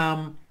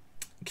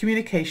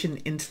communication,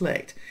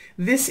 intellect.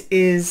 This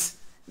is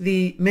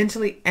the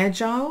mentally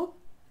agile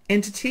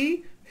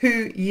entity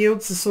who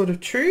yields the sword of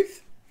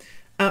truth.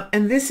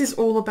 And this is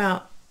all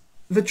about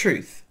the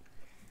truth.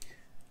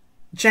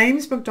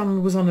 James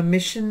McDonald was on a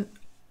mission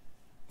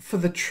for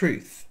the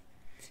truth.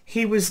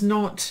 He was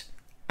not,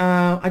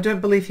 I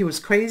don't believe he was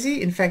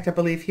crazy. In fact, I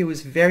believe he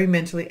was very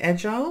mentally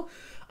agile.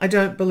 I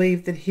don't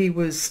believe that he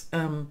was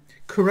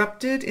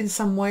corrupted in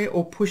some way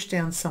or pushed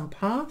down some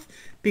path,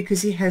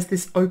 because he has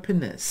this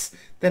openness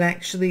that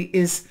actually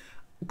is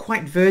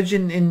quite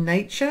virgin in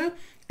nature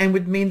and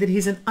would mean that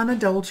he's an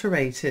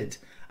unadulterated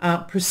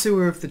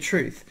pursuer of the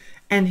truth.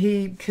 And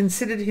he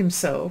considered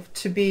himself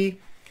to be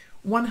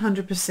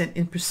 100%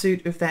 in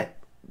pursuit of that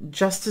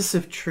justice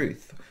of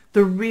truth,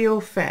 the real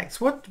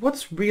facts,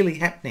 what's really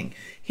happening.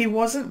 He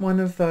wasn't one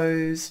of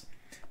those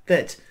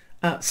that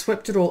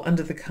swept it all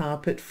under the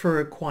carpet for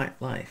a quiet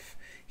life.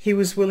 He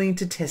was willing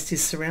to test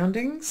his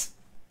surroundings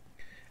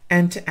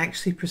and to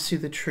actually pursue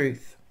the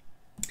truth.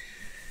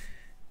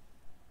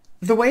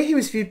 The way he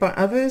was viewed by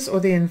others, or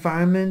the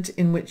environment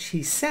in which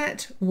he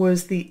sat,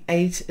 was the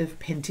Eight of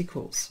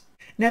Pentacles.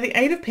 Now, the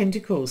Eight of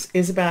Pentacles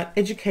is about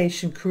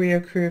education,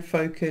 career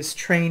focus,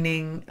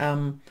 training,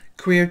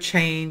 career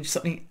change,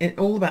 something,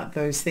 all about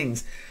those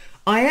things.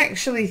 I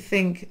actually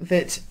think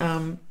that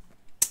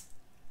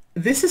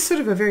this is sort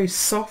of a very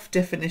soft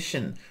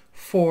definition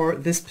for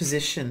this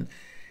position.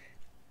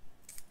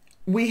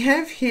 We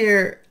have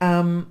here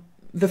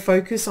the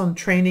focus on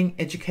training,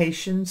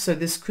 education. So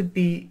this could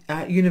be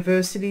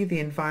university, the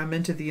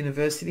environment of the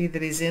university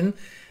that he's in,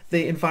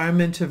 the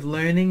environment of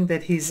learning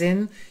that he's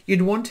in.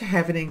 You'd want to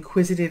have an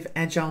inquisitive,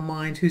 agile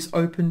mind who's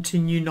open to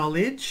new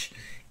knowledge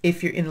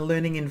if you're in a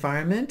learning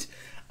environment.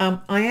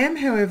 I am,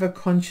 however,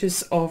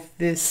 conscious of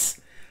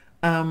this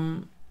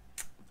sort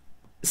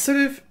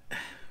of,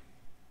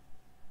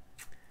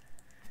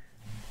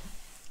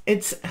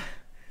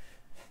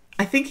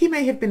 I think he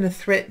may have been a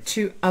threat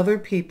to other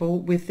people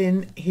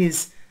within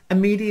his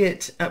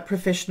immediate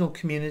professional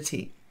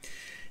community.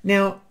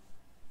 Now,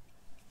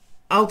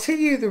 I'll tell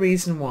you the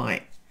reason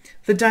why.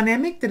 The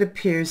dynamic that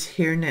appears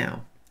here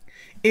now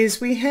is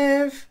we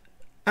have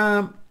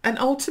an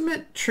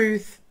ultimate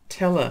truth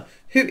teller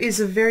who is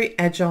a very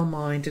agile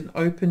mind and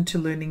open to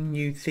learning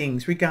new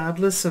things,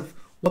 regardless of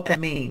what that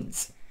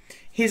means.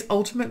 His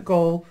ultimate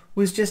goal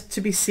was just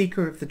to be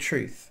seeker of the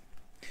truth.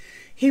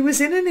 He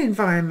was in an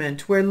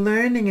environment where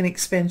learning and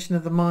expansion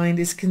of the mind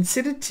is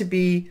considered to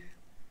be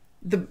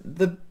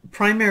the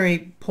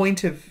primary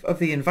point of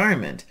the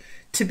environment,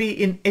 to be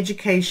in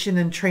education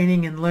and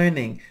training and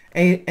learning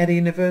at a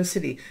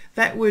university.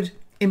 That would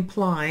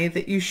imply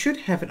that you should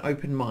have an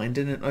open mind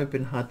and an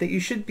open heart, that you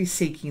should be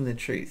seeking the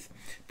truth,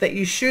 that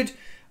you should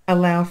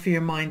allow for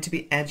your mind to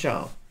be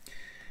agile.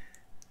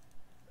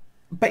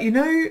 But you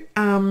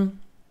know,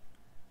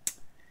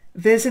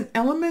 there's an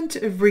element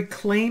of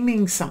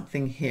reclaiming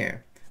something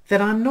here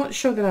that I'm not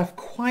sure that I've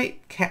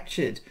quite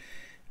captured.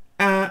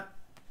 And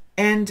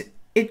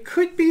it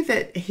could be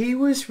that he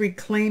was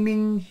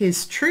reclaiming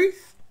his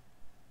truth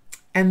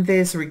and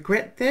there's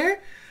regret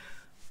there.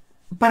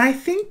 But I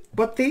think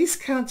what these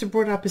cards have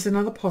brought up is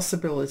another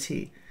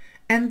possibility.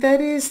 And that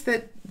is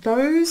that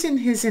those in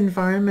his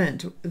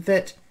environment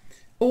that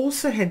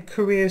also had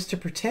careers to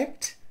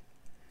protect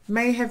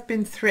may have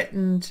been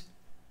threatened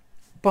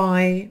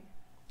by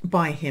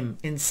by him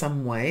in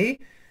some way.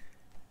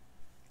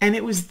 And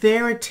it was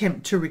their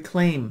attempt to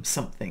reclaim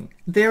something,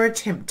 their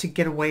attempt to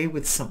get away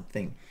with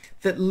something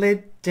that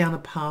led down a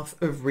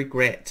path of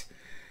regret.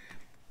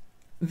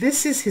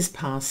 This is his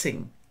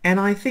passing. And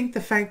I think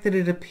the fact that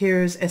it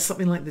appears as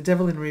something like the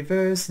devil in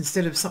reverse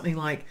instead of something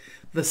like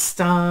the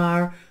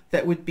star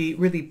that would be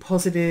really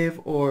positive,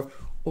 or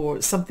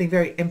something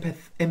very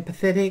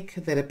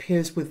empathetic that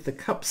appears with the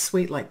cup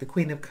suite like the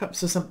Queen of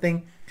Cups or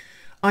something,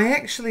 I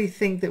actually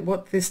think that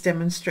what this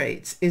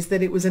demonstrates is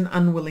that it was an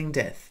unwilling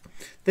death,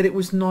 that it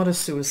was not a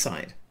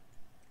suicide.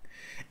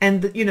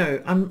 And, you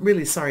know, I'm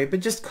really sorry, but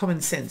just common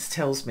sense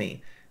tells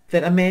me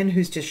that a man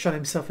who's just shot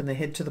himself in the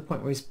head to the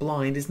point where he's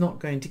blind is not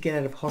going to get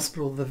out of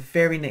hospital the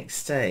very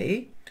next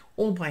day,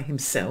 all by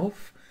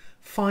himself,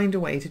 find a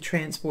way to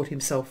transport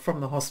himself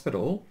from the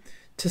hospital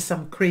to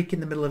some creek in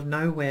the middle of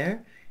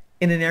nowhere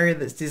in an area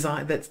that's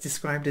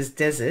described as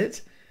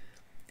desert,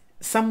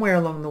 somewhere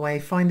along the way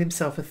find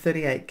himself a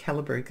 38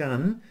 caliber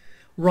gun,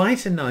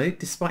 write a note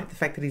despite the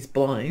fact that he's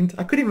blind.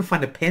 I couldn't even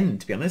find a pen,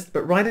 to be honest,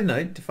 but write a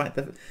note despite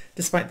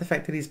the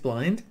fact that he's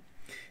blind,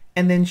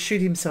 and then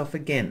shoot himself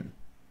again,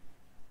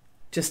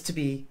 just to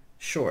be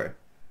sure.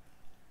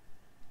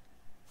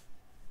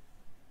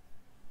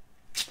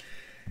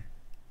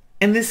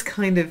 And this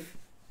kind of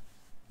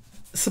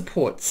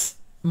supports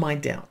my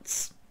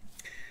doubts.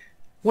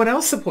 What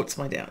else supports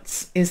my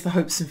doubts is the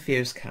hopes and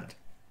fears card.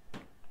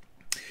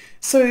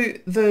 So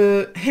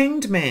the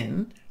Hanged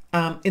Man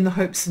in the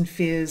hopes and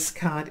fears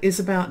card is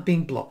about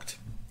being blocked.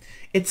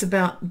 It's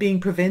about being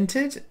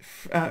prevented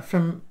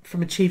from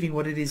achieving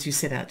what it is you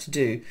set out to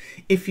do.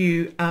 If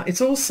you,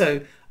 it's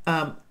also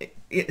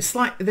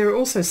there are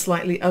also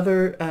slightly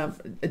other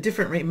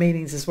different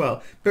meanings as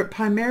well, but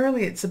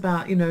primarily it's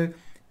about, you know,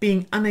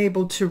 being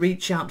unable to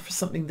reach out for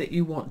something that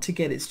you want to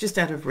get. It's just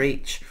out of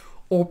reach,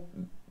 or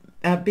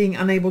being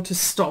unable to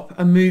stop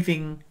a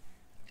moving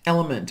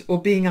element,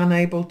 or being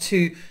unable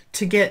to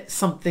get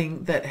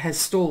something that has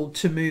stalled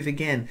to move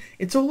again.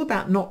 It's all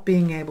about not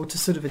being able to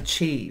sort of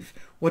achieve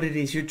what it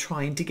is you're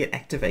trying to get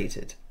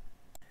activated.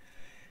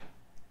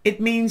 It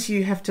means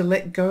you have to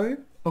let go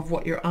of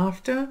what you're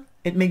after.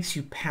 It makes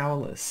you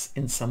powerless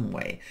in some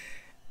way.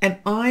 And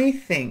I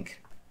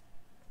think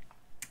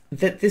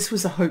that this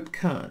was a hope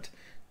card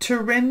to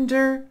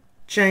render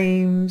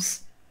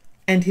James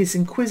and his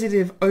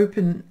inquisitive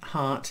open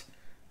heart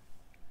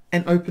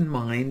and open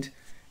mind,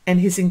 and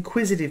his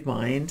inquisitive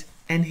mind,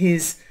 and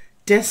his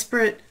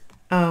desperate,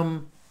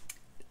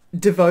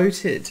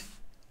 devoted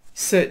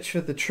search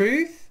for the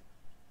truth,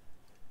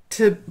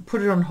 to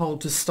put it on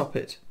hold, to stop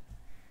it,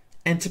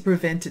 and to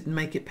prevent it and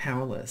make it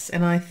powerless.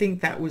 And I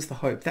think that was the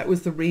hope. That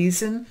was the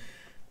reason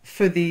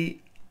for the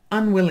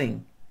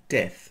unwilling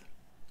death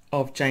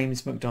of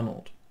James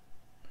McDonald.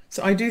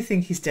 So I do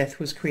think his death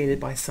was created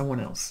by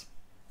someone else.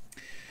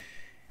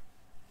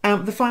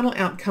 The final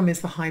outcome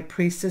is the High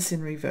Priestess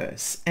in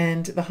reverse.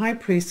 And the High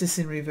Priestess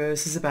in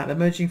reverse is about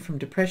emerging from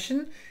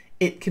depression.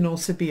 It can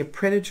also be a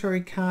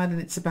predatory card,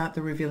 and it's about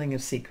the revealing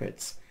of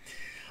secrets.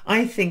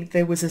 I think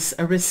there was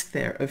a risk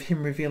there of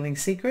him revealing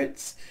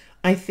secrets.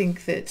 I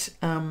think that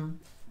I'm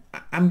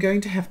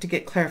going to have to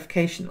get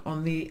clarification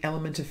on the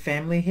element of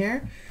family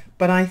here,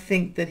 but I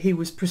think that he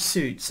was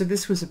pursued. So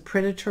this was a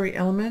predatory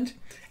element.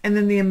 And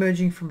then the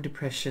emerging from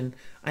depression,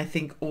 I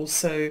think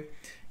also,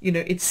 you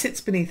know, it sits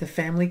beneath a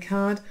family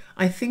card.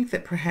 I think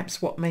that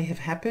perhaps what may have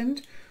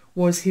happened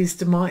was his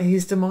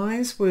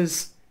demise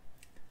was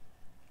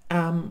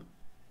going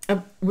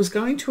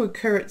to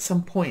occur at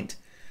some point.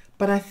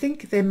 But I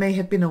think there may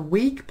have been a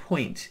weak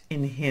point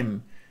in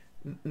him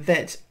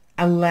that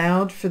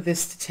allowed for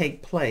this to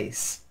take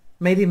place,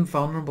 made him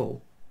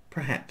vulnerable,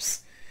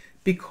 perhaps,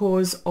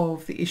 because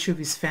of the issue of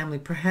his family.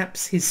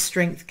 Perhaps his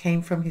strength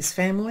came from his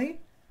family,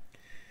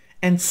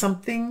 and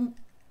something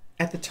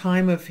at the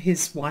time of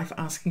his wife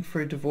asking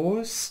for a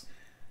divorce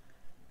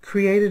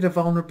created a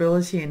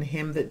vulnerability in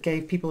him that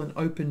gave people an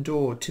open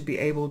door to be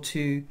able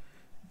to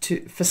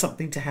for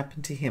something to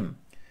happen to him,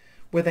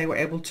 where they were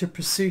able to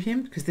pursue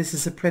him, because this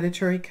is a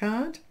predatory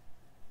card,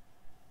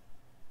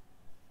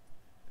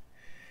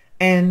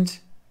 and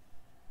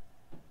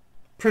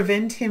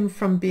prevent him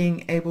from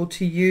being able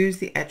to use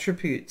the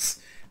attributes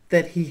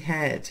that he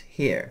had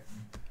here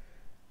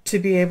to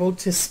be able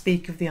to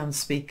speak of the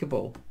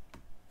unspeakable.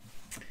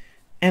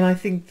 And I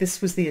think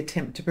this was the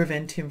attempt to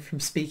prevent him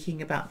from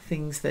speaking about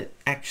things that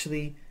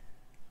actually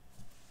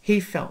he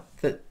felt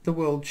that the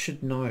world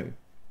should know.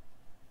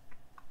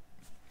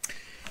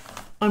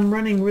 I'm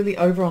running really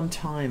over on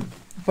time,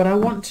 but I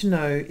want to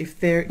know if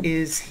there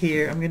is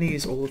here, I'm going to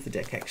use all of the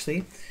deck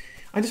actually.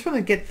 I just want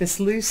to get this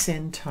loose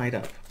end tied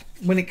up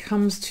when it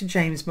comes to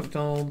James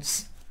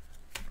McDonald's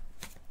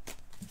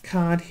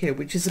card here,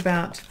 which is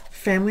about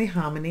family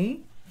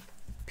harmony,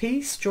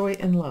 peace, joy,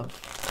 and love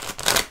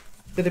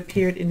that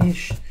appeared in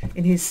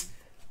his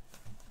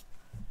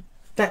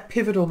that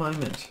pivotal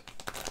moment.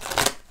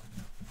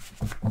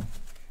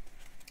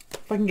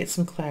 If I can get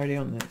some clarity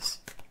on this.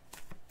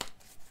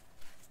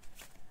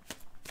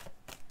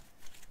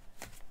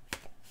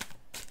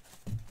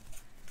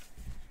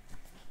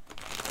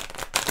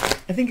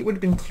 I think it would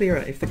have been clearer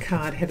if the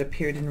card had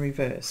appeared in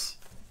reverse,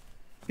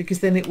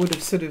 because then it would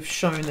have sort of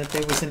shown that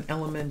there was an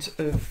element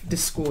of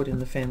discord in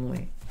the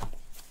family.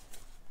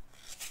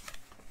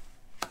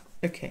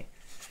 Okay,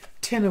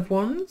 10 of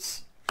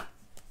Wands,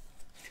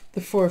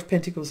 the 4 of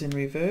Pentacles in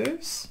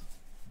reverse,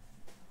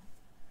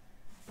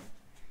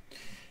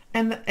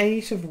 and the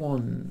 8 of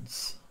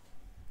Wands.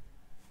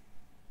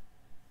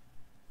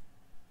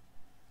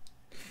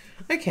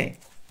 Okay.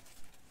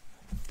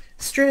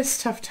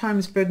 Stress, tough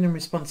times, burden and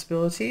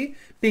responsibility,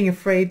 being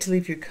afraid to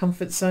leave your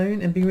comfort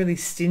zone and being really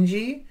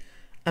stingy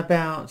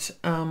about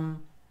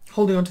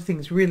holding on to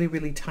things really,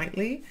 really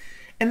tightly.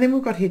 And then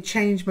we've got here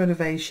change,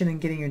 motivation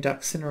and getting your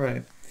ducks in a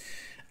row.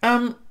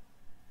 I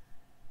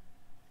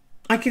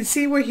can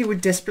see where he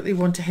would desperately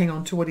want to hang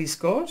on to what he's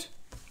got.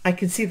 I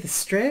can see the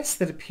stress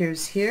that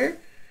appears here.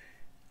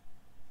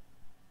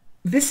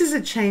 This is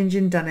a change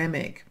in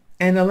dynamic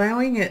and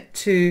allowing it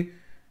to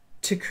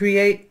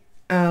create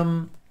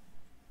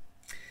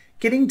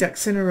getting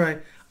ducks in a row.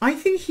 I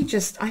think he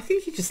just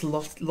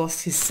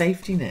lost his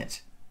safety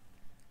net.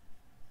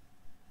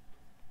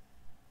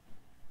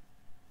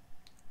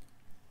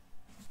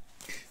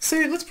 So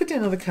let's put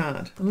down another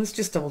card and let's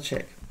just double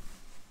check.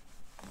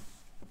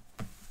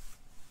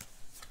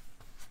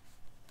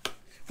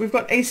 We've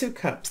got Ace of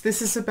Cups.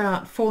 This is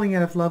about falling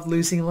out of love,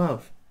 losing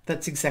love.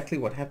 That's exactly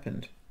what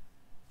happened.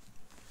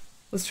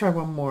 Let's try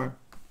one more.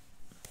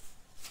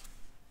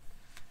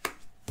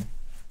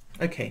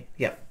 Okay,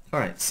 yeah. All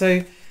right,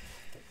 so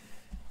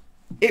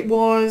it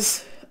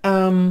was,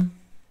 there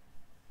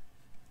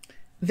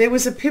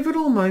was a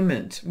pivotal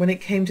moment when it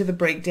came to the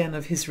breakdown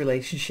of his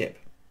relationship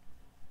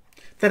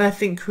that I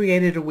think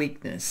created a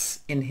weakness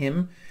in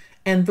him.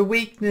 And the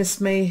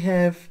weakness may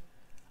have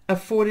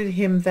afforded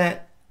him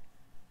that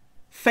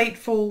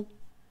fateful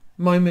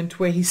moment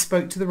where he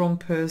spoke to the wrong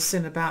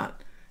person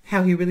about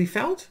how he really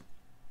felt,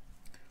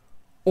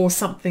 or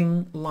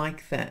something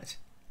like that.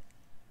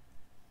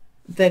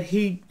 That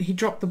he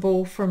dropped the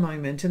ball for a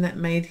moment and that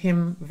made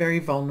him very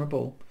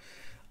vulnerable.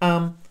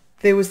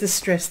 There was the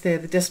stress there,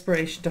 the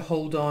desperation to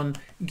hold on,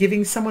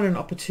 giving someone an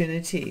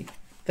opportunity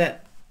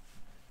there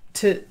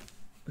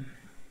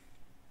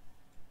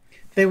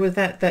was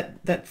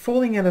that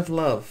falling out of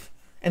love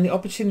and the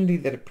opportunity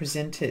that it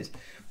presented.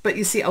 But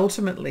you see,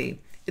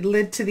 ultimately, it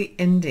led to the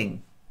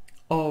ending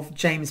of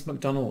James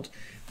McDonald.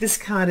 This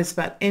card is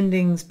about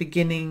endings,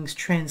 beginnings,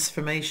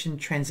 transformation,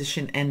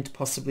 transition, and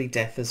possibly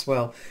death as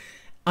well.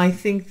 I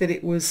think that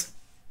it was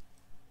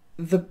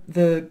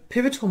the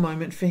pivotal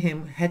moment for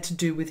him had to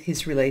do with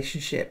his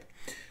relationship.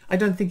 I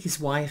don't think his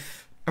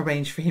wife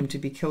arranged for him to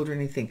be killed or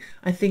anything.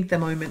 I think the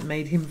moment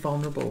made him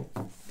vulnerable,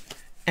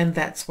 and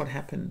that's what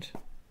happened.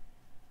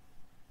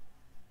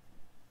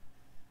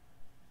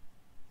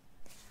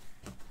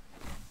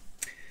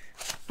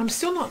 I'm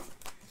still not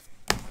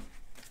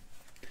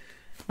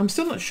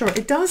sure.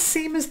 It does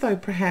seem as though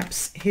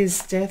perhaps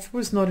his death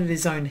was not at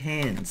his own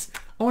hands.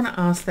 I want to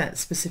ask that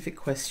specific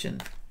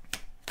question.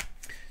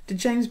 Did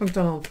James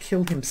McDonald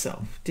kill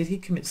himself? Did he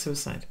commit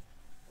suicide?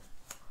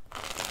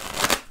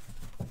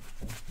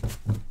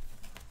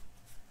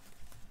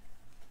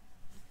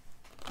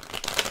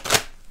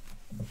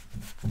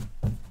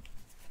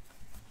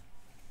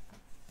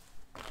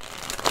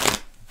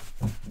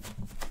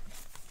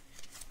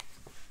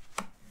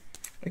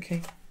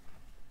 Okay.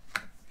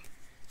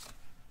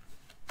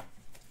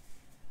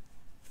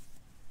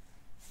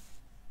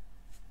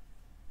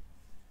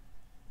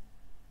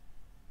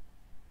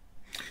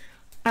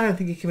 I don't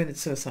think he committed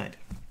suicide.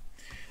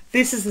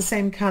 This is the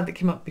same card that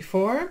came up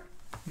before.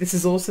 This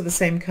is also the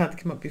same card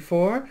that came up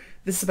before.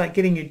 This is about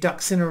getting your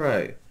ducks in a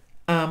row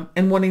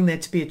and wanting there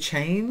to be a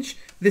change.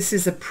 This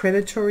is a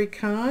predatory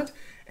card,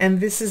 and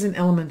this is an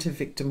element of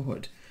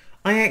victimhood.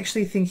 I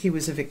actually think he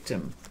was a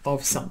victim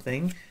of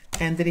something,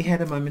 and that he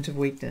had a moment of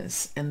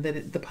weakness, and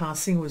that the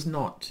passing was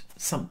not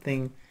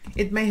something,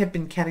 it may have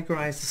been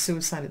categorized as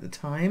suicide at the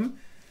time,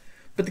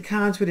 but the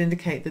cards would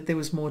indicate that there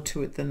was more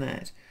to it than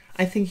that.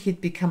 I think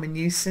he'd become a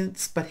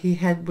nuisance, but he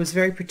was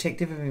very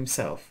protective of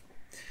himself.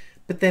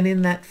 But then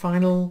in that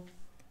final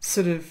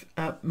sort of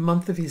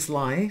month of his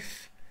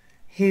life,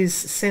 his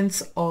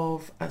sense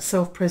of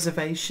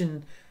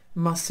self-preservation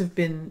must have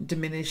been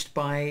diminished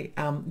by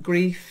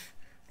grief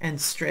and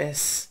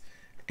stress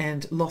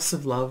and loss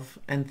of love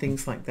and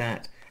things like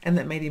that. And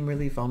that made him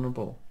really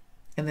vulnerable.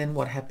 And then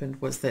what happened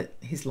was that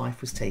his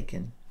life was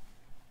taken.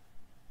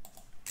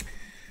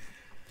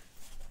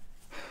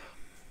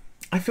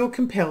 I feel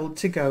compelled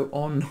to go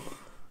on,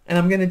 and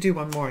I'm going to do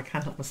one more. I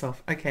can't help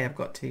myself. Okay, I've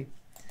got to.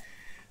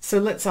 So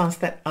let's ask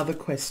that other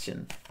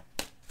question.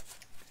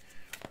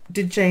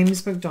 Did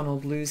James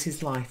McDonald lose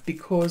his life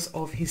because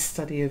of his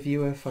study of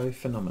UFO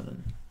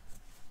phenomenon?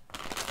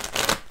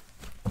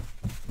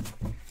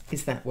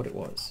 Is that what it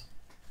was?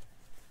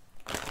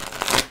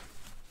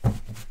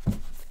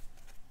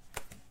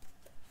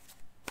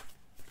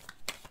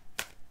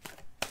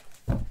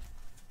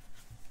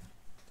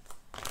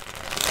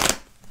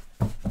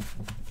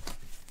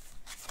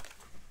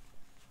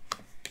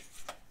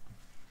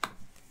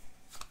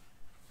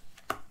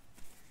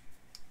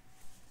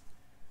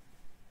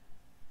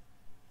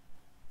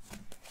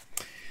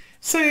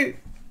 So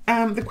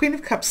the Queen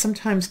of Cups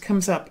sometimes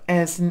comes up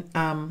as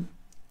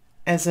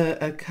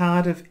a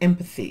card of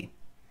empathy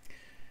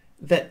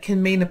that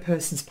can mean a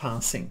person's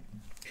passing.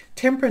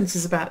 Temperance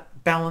is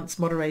about balance,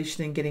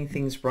 moderation, and getting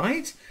things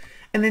right.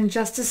 And then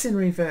Justice in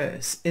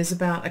reverse is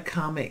about a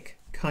karmic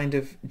kind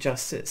of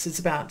justice. It's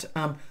about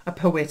a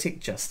poetic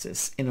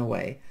justice in a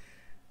way.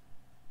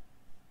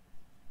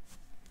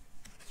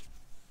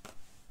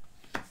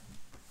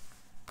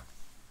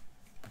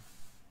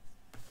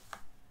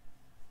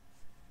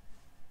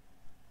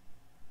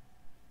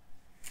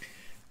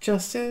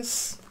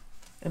 Justice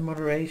and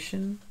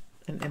moderation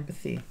and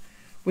empathy.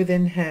 We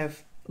then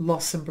have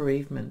loss and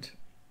bereavement.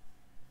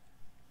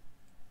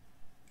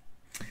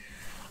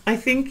 I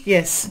think,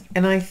 yes,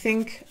 and I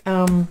think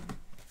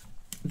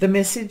the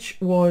message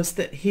was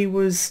that he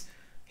was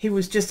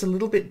just a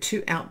little bit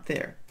too out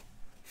there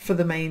for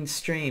the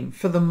mainstream,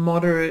 for the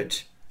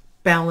moderate,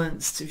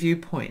 balanced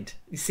viewpoint.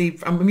 You see,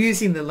 I'm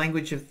using the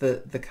language of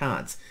the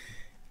cards.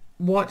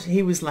 What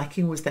he was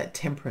lacking was that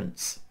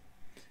temperance,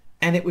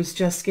 and it was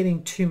just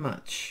getting too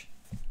much.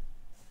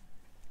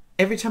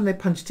 Every time they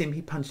punched him,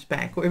 he punched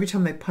back, or every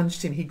time they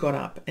punched him, he got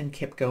up and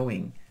kept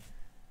going.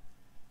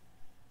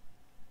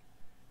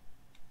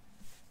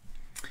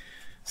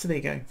 So there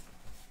you go.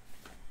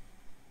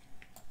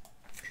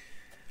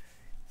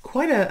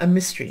 Quite a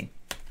mystery.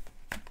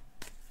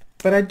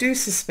 But I do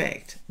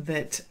suspect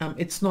that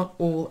it's not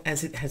all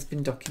as it has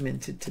been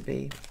documented to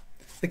be.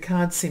 The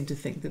cards seem to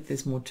think that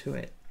there's more to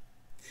it.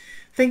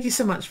 Thank you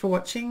so much for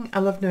watching. I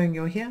love knowing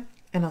you're here,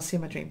 and I'll see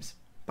you in my dreams.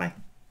 Bye.